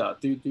see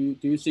that? Do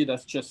you see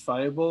that's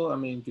justifiable? I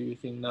mean, do you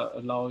think that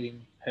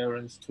allowing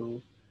parents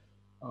to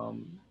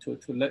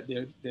let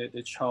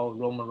their child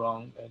roam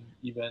around and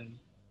even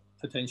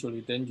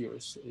potentially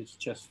dangerous is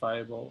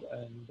justifiable?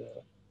 And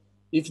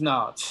if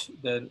not,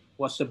 then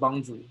what's the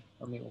boundary?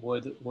 I mean,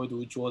 where do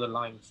we draw the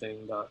line,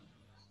 saying that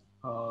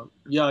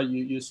yeah,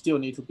 you still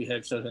need to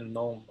behave certain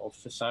norm of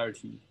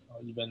society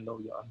even though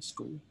you're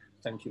unschooled?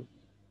 Thank you.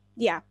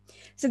 Yeah,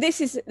 so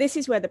this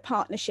is where the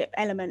partnership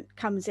element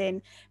comes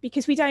in,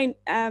 because we don't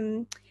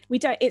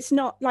it's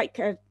not like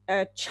a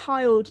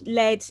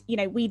child-led, you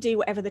know, we do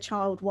whatever the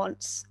child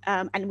wants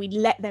and we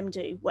let them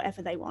do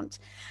whatever they want.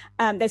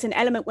 There's an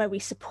element where we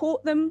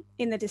support them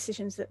in the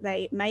decisions that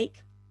they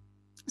make.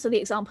 So the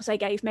examples I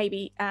gave,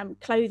 maybe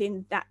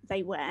clothing that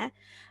they wear,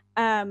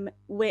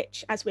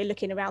 which, as we're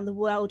looking around the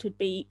world, would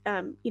be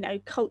you know,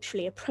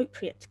 culturally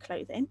appropriate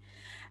clothing.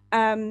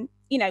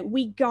 You know,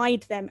 we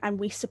guide them and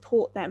we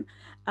support them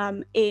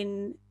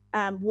in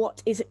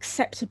what is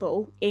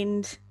acceptable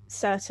in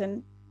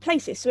certain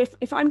places. So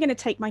if I'm going to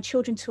take my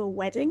children to a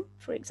wedding,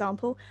 for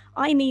example,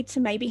 I need to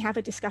maybe have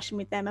a discussion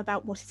with them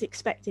about what is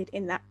expected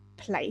in that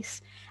place,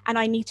 and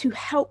I need to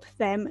help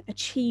them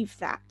achieve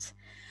that.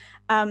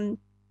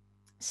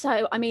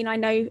 So, I mean, I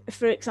know,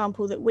 for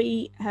example, that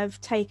we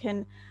have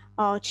taken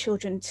our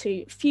children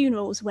to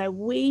funerals where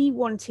we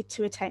wanted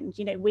to attend,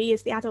 you know, we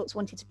as the adults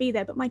wanted to be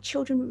there, but my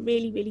children were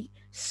really, really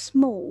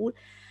small.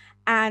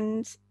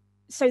 And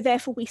so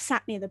therefore we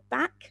sat near the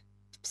back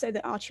so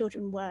that our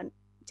children weren't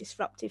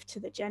disruptive to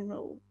the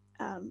general,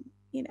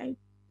 you know,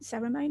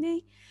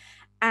 ceremony.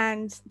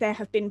 And there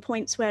have been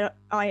points where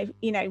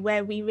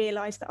where we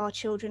realized that our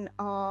children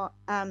are,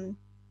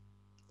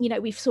 you know,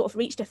 we've sort of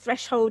reached a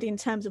threshold in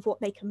terms of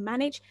what they can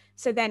manage.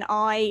 So then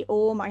I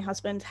or my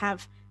husband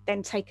have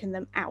then taken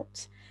them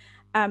out.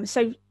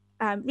 So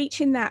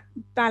reaching that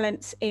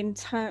balance in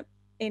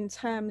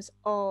terms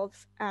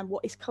of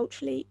what is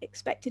culturally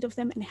expected of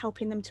them and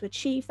helping them to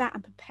achieve that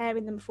and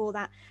preparing them for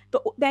that,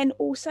 but then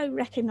also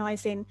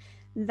recognizing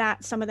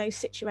that some of those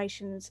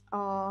situations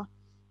are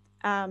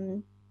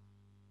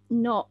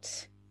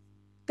not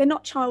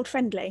child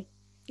friendly.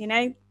 You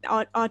know,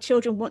 our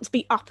children want to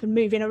be up and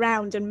moving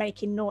around and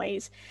making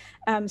noise.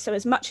 So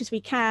as much as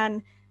we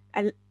can,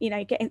 you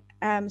know, getting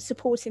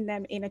supporting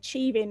them in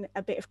achieving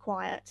a bit of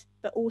quiet,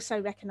 but also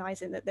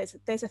recognizing that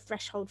there's a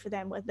threshold for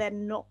them where they're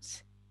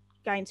not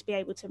going to be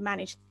able to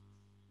manage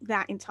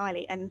that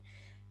entirely, and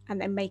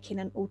then making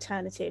an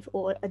alternative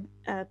or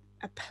a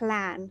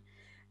plan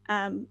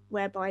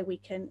whereby we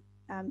can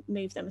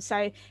move them.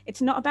 So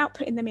it's not about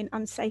putting them in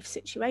unsafe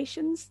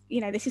situations.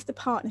 You know, this is the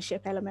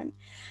partnership element.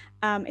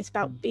 It's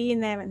about being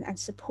there and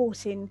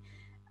supporting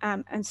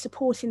them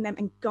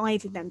and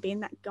guiding them, being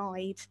that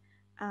guide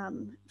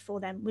for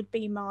them would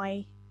be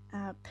my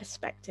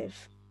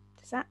perspective.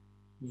 Does that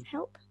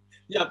help?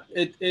 Yeah,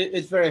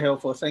 it's very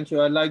helpful. Thank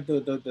you. I like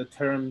the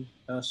term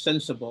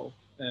sensible,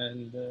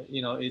 and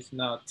you know, it's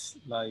not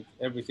like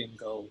everything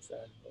goes,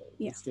 and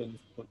you still need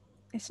to put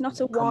It's not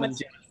a common wild.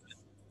 genesis.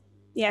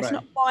 Yeah, it's Right.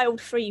 not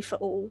wild free for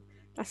all.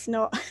 That's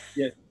not.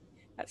 Yeah.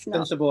 That's not.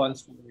 Sensible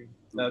unschooling.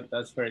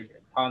 That's very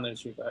good.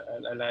 Partnership.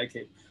 I like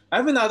it. I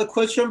have another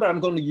question, but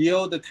I'm going to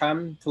yield the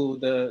time to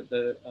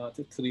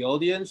the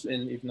audience,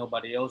 and if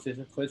nobody else has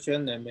a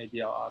question, then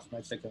maybe I'll ask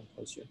my second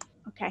question.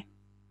 Okay.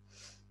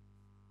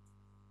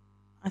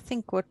 I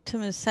think what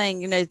Tim is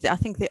saying, you know, I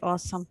think there are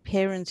some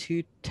parents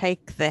who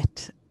take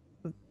it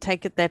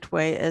that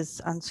way,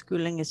 as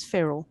unschooling is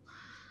feral.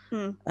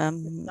 And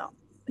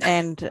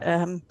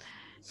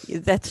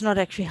that's not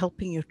actually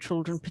helping your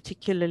children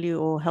particularly,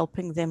 or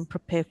helping them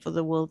prepare for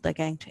the world they're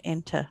going to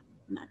enter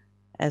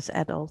as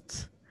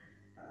adults.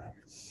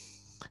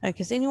 Okay,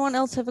 does anyone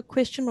else have a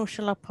question, or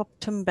shall I pop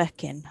Tim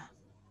back in?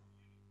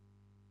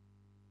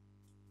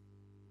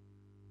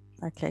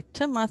 Okay,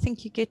 Tim, I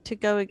think you get to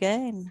go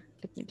again.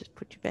 Let me just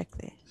put you back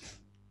there.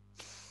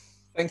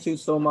 Thank you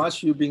so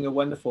much. You've been a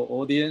wonderful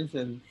audience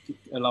and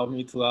allow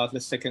me to ask the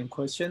second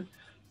question.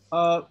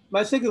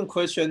 My second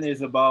question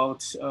is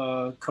about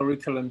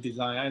curriculum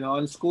design. I know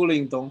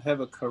unschooling don't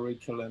have a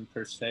curriculum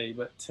per se,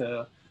 but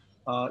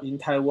in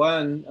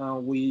Taiwan,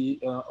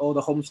 all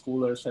the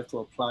homeschoolers have to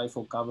apply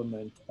for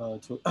government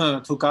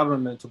to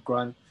government to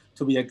grant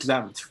to be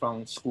exempt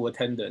from school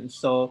attendance.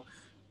 So,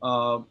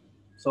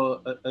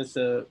 as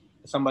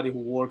somebody who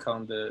work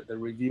on the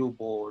review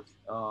board,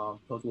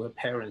 those who have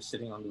parents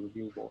sitting on the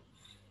review board,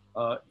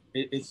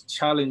 it's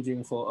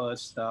challenging for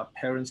us that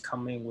parents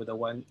come in with a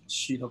one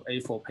sheet of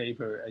A4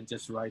 paper and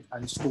just write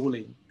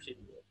unschooling,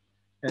 period,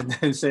 and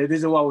then say, this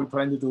is what we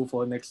plan to do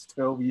for the next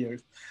 12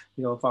 years,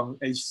 you know, from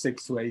age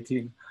 6 to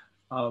 18.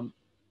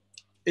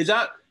 Is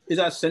that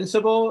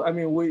sensible? I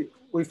mean, we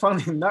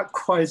found it not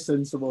quite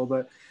sensible,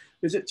 but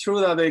is it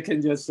true that they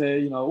can just say,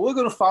 you know, we're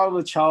going to follow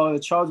the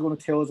child's going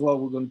to tell us what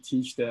we're going to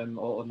teach them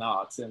or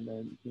not, and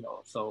then, you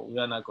know, so we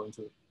are not going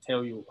to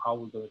tell you how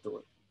we're going to do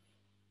it.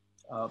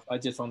 I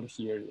just want to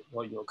hear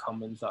what your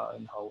comments are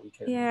and how we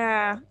can.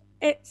 Yeah,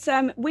 it's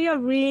we are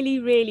really,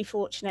 really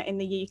fortunate in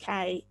the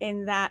UK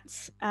in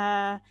that,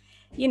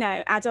 you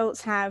know,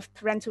 adults have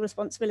parental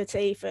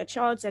responsibility for a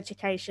child's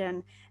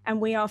education, and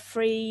we are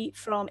free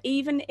from,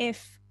 even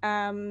if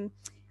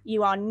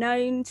you are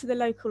known to the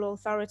local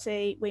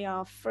authority, we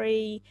are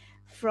free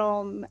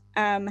from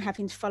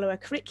having to follow a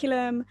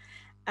curriculum,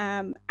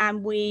 and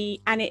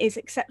it is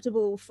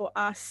acceptable for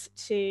us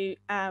to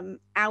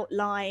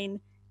outline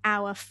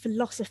our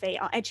philosophy,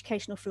 our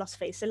educational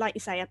philosophy. So like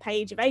you say, a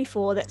page of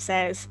A4 that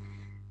says,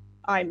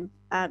 I'm,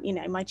 you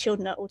know, my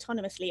children are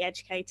autonomously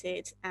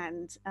educated,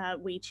 and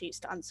we choose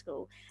to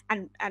unschool,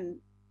 and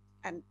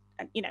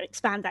you know,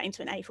 expand that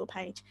into an A4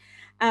 page.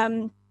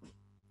 And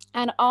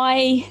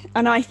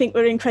I think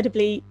we're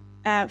incredibly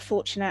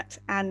fortunate,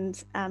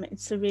 and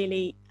it's a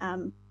really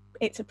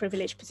it's a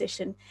privileged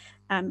position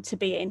to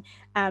be in.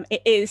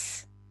 It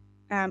is.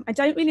 I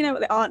don't really know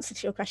what the answer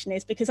to your question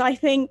is, because I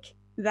think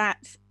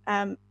that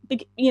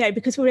you know,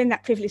 because we're in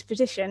that privileged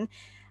position,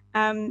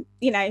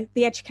 you know,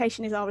 the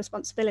education is our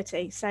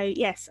responsibility. So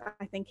yes,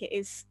 I think it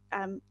is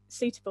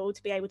suitable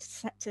to be able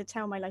to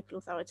tell my local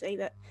authority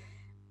that,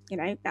 you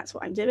know, that's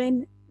what I'm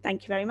doing.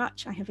 Thank you very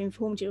much. I have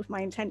informed you of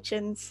my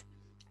intentions,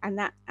 and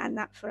that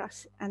for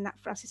us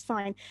is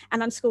fine.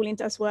 And unschooling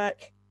does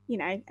work. You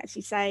know, as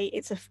you say,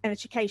 it's an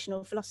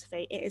educational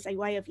philosophy. It is a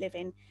way of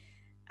living.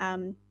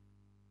 You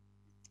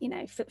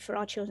know, for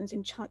our children's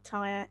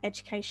entire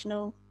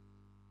educational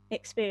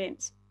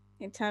experience,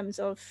 in terms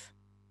of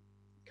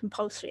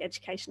compulsory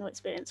educational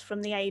experience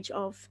from the age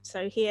of,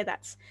 so here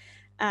that's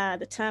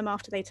the term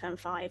after they turn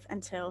 5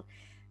 until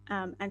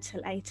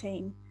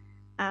 18.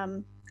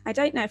 I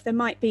don't know if there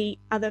might be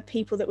other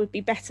people that would be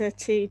better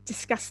to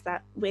discuss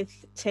that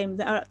with Tim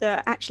that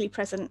are actually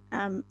present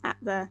at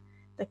the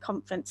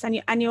conference,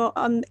 and you're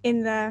on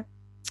the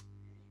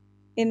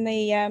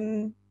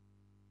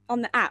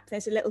app.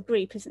 There's a little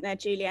group, isn't there,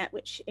 Juliet,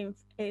 which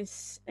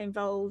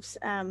involves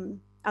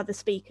other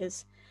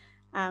speakers.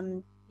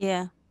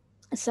 Yeah.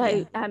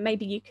 So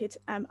maybe you could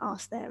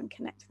ask there and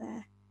connect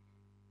there.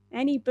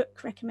 Any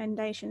book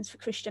recommendations for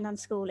Christian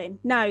unschooling?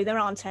 No, there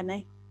aren't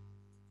any,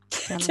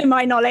 to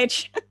my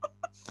knowledge.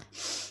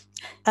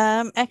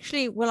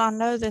 Actually, well, I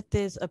know that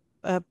there's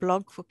a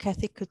blog for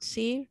Kathy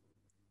Coetzee.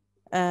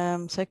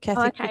 So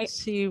Kathy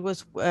Coetzee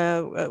was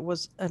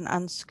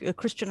a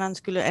Christian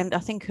unschooler, and I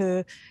think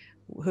her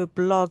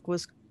blog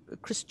was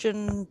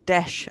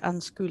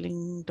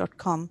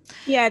christian-unschooling.com.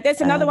 Yeah,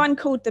 there's another one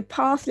called The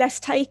Path Less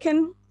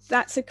Taken.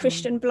 That's a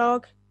Christian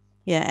blog.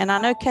 Yeah, and I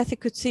know Kathy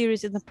Coetzee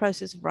is in the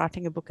process of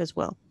writing a book as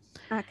well.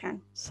 Okay.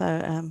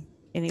 So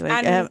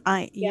anyway,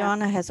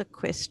 Iona has a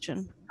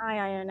question. Hi,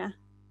 Iona.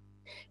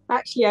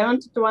 Actually, I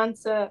wanted to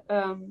answer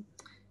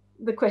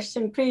the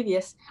question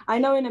previous. I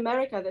know in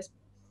America there's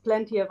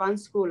plenty of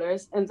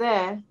unschoolers, and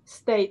their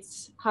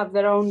states have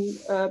their own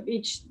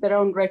each their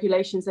own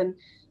regulations, and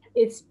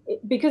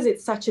because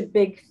it's such a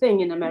big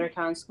thing in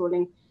America,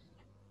 unschooling,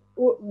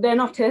 they're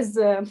not as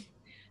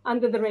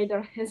under the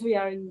radar as we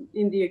are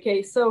in the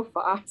UK so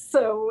far.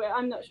 So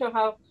I'm not sure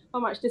how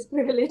much this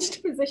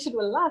privileged position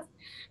will last.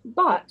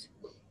 But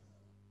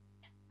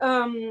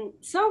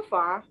so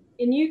far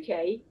in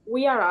UK,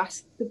 we are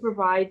asked to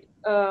provide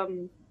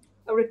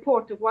a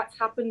report of what's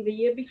happened the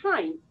year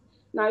behind.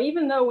 Now,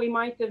 even though we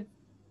might have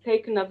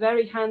taken a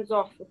very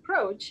hands-off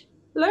approach,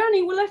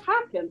 learning will have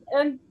happened,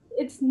 and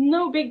it's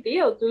no big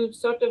deal to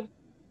sort of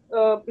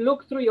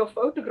look through your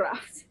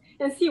photographs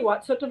and see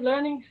what sort of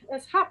learning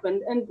has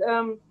happened. And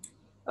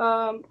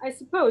I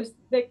suppose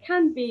there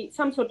can be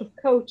some sort of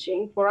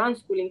coaching for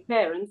unschooling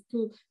parents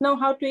to know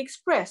how to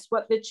express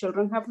what their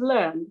children have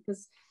learned,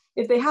 because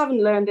if they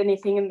haven't learned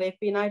anything and they've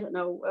been, I don't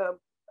know,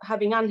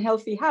 having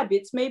unhealthy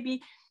habits,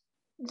 maybe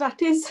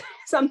that is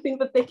something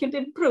that they could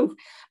improve.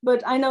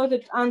 But I know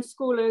that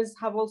unschoolers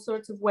have all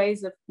sorts of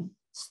ways of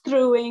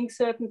strewing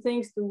certain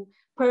things to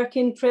perk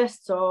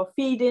interests or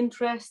feed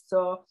interests,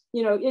 or,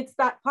 you know, it's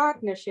that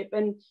partnership.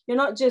 And you're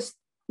not just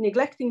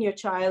neglecting your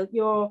child,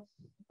 you're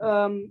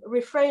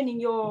refraining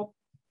your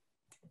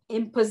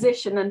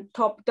imposition and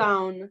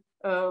top-down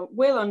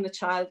will on the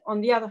child.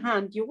 On the other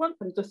hand, you want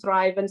them to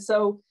thrive, and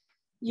so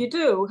you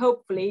do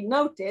hopefully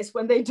notice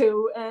when they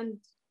do, and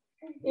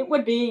it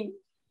would be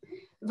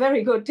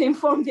very good to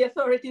inform the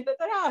authority that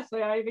they are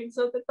thriving,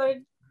 so that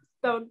they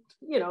don't,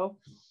 you know,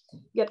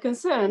 get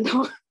concerned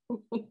or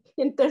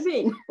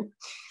intervene.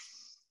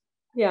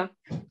 Yeah.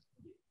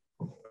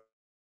 I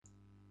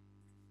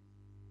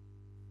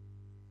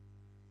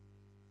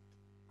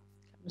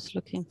was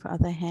looking for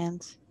other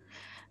hands.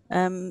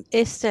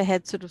 Esther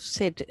had sort of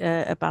said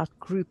about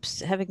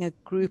groups, having a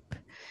group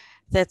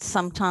that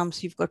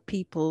sometimes you've got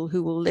people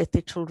who will let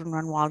their children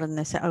run wild and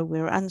they say, oh,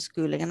 we're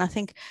unschooling. And I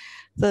think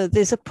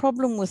there's a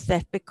problem with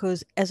that,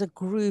 because as a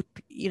group,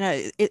 you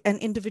know, an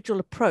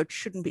individual approach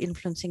shouldn't be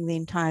influencing the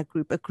entire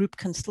group. A group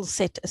can still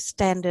set a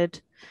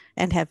standard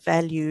and have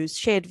values,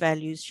 shared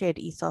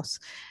ethos,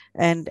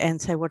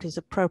 and say what is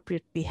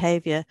appropriate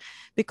behavior,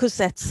 because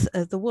that's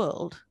the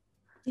world.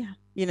 Yeah.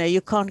 You know,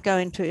 you can't go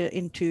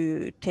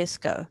into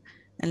Tesco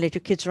and let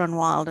your kids run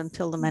wild and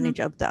tell the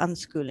manager of the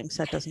unschooling,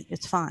 so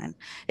it's fine.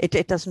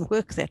 It doesn't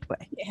work that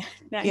way. Yeah,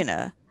 no. You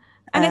know.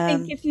 And I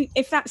think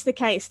if that's the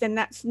case, then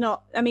that's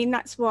not, I mean,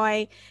 that's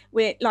why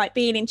we're like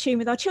being in tune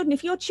with our children.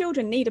 If your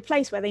children need a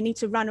place where they need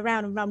to run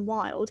around and run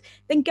wild,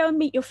 then go and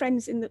meet your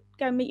friends in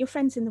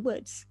the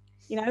woods,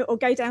 you know, or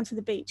go down to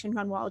the beach and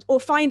run wild, or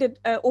find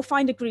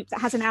a group that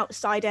has an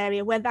outside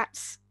area where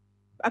that's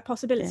a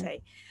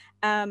possibility.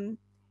 Yeah.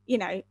 You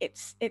know,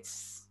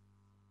 it's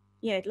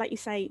yeah, like you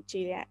say,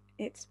 Juliet,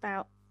 it's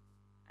about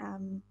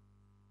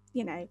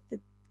you know,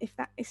 if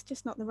that it's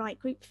just not the right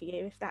group for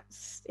you, if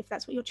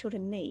that's what your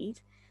children need,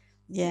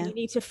 yeah, you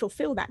need to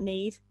fulfill that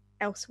need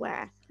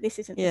elsewhere. This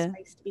isn't the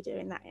space to be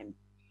doing that in.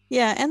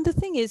 Yeah, and the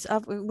thing is,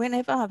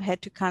 whenever I've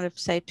had to kind of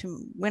say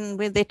to, when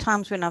there are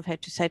times when I've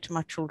had to say to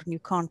my children, you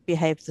can't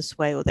behave this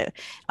way or that,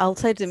 I'll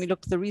say to them,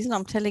 look, the reason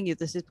I'm telling you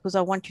this is because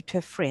I want you to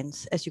have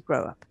friends as you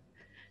grow up.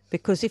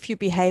 Because if you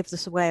behave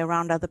this way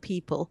around other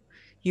people,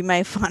 you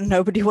may find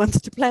nobody wants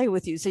to play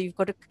with you. So you've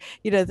got to,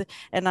 you know,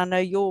 and I know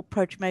your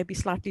approach may be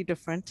slightly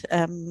different.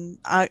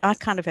 I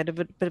kind of had a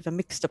bit of a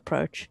mixed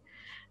approach,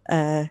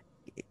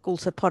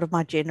 also part of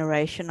my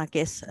generation, I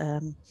guess.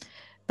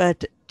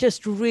 But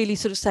just really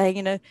sort of saying,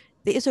 you know,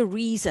 there is a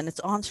reason,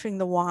 it's answering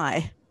the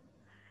why.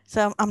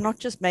 So I'm not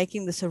just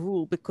making this a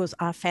rule because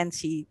I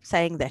fancy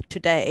saying that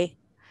today.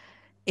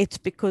 It's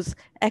because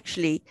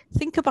actually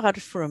think about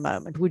it for a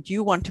moment. Would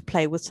you want to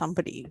play with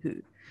somebody who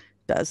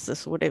does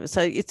this or whatever?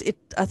 So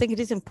I think it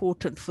is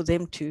important for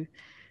them to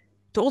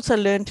also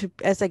learn to,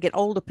 as they get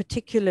older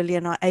particularly,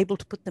 and are able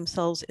to put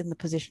themselves in the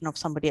position of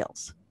somebody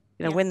else.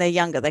 You know, when they're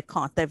younger, they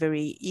can't, they're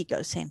very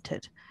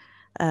ego-centered.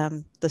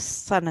 The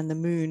sun and the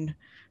moon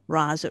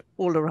rise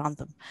all around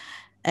them.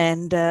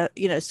 And,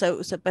 you know,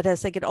 so, but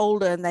as they get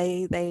older and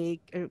they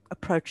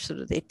approach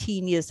sort of their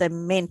teen years, they're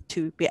meant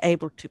to be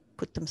able to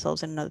put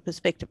themselves in another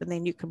perspective, and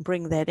then you can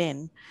bring that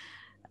in.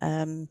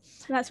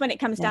 That's when it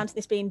comes down to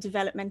this being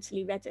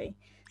developmentally ready.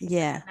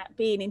 Yeah. That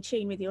being in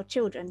tune with your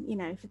children, you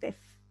know,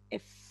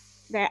 if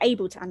they're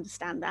able to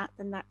understand that,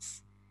 then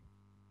that's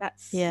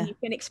you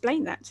can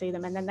explain that to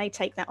them, and then they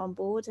take that on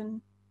board and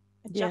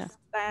adjust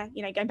their,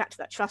 you know, going back to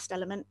that trust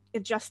element,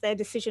 adjust their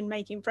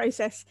decision-making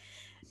process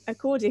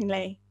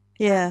accordingly.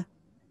 And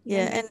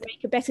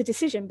make a better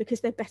decision because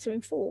they're better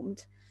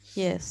informed.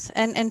 Yes,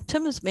 and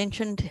Tim has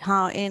mentioned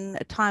how in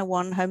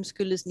Taiwan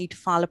homeschoolers need to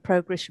file a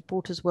progress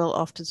report as well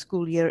after the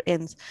school year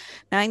ends.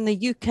 Now in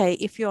the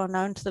UK, if you are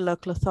known to the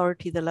local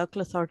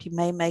authority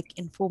may make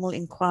informal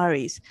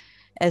inquiries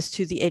as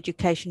to the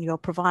education you're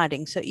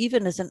providing. So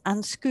even as an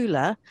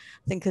unschooler,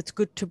 I think it's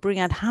good to bring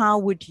out, how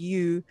would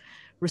you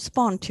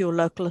respond to your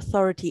local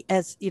authority,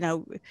 as, you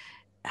know,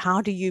 how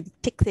do you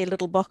tick their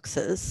little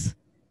boxes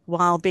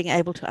while being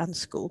able to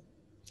unschool?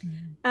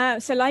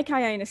 So like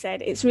Iona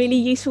said, it's really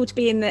useful to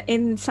be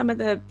in some of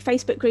the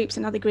Facebook groups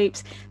and other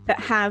groups that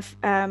have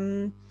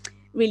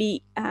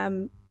really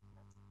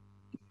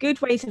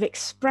good ways of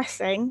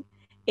expressing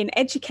in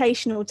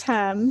educational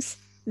terms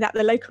that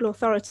the local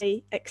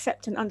authority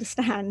accept and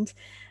understand.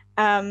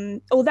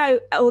 Although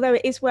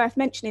it is worth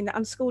mentioning that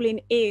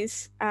unschooling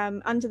is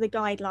under the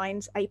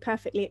guidelines a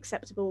perfectly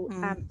acceptable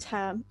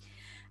term.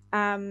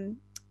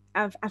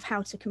 of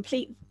how to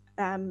complete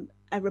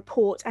a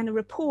report. And a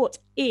report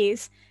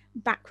is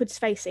backwards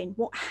facing.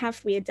 What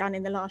have we done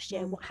in the last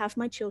year? What have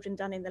my children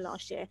done in the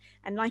last year?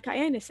 And like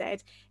Iona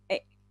said,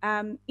 it,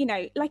 you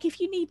know, like if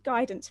you need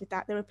guidance with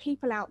that, there are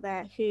people out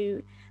there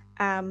who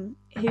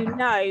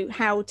know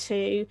how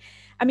to.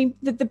 I mean,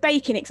 the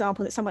baking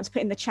example that someone's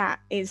put in the chat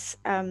is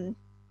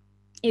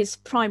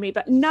primary,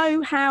 but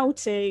know how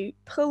to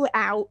pull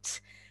out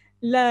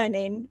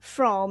learning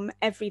from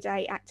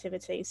everyday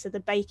activities. So the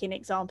baking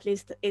example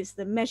is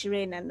the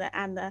measuring and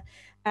the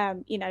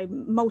you know,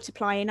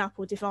 multiplying up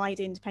or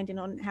dividing depending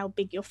on how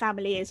big your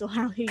family is or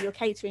who you're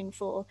catering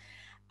for,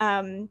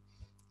 and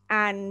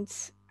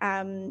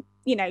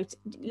you know,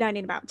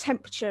 learning about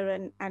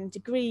temperature and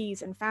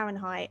degrees and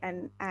Fahrenheit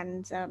and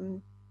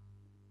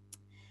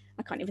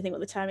I can't even think what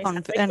the term is.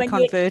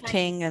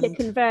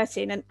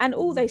 Converting and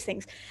all those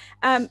things,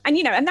 and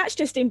you know, and that's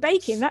just in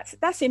baking.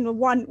 That's in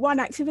one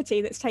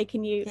activity that's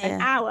taken you an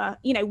hour.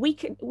 You know,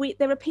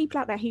 there are people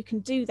out there who can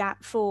do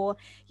that for,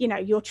 you know,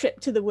 your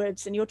trip to the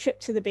woods and your trip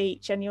to the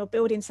beach and you're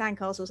building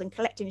sandcastles and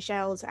collecting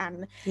shells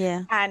and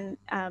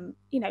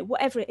you know,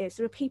 whatever it is,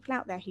 there are people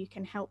out there who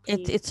can help you.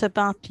 It's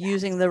about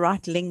using the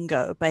right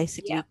lingo,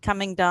 basically,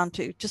 coming down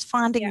to just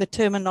finding the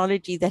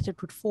terminology that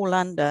it would fall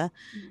under,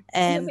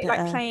 and it's a bit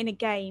like playing a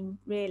game,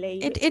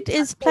 really. It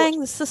is playing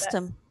the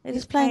system. It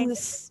is playing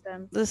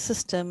the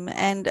system.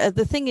 And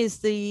the thing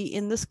is,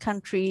 in this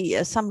country,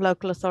 some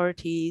local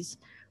authorities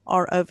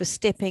are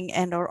overstepping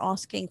and are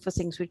asking for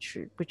things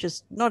which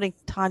is not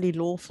entirely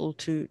lawful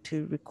to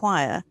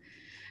require.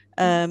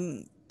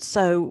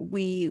 So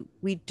we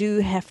do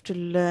have to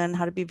learn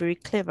how to be very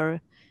clever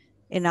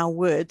in our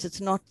words.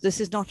 We're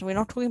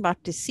not talking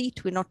about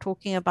deceit. We're not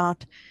talking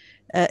about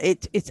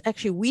it's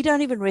actually, we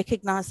don't even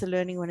recognize the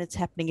learning when it's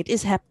happening. It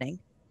is happening,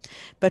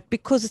 but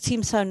because it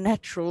seems so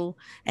natural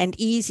and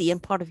easy and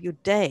part of your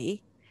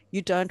day,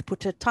 you don't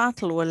put a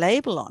title or a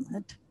label on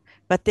it.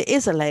 But there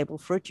is a label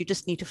for it. You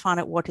just need to find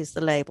out what is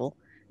the label,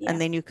 and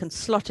then you can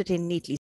slot it in neatly.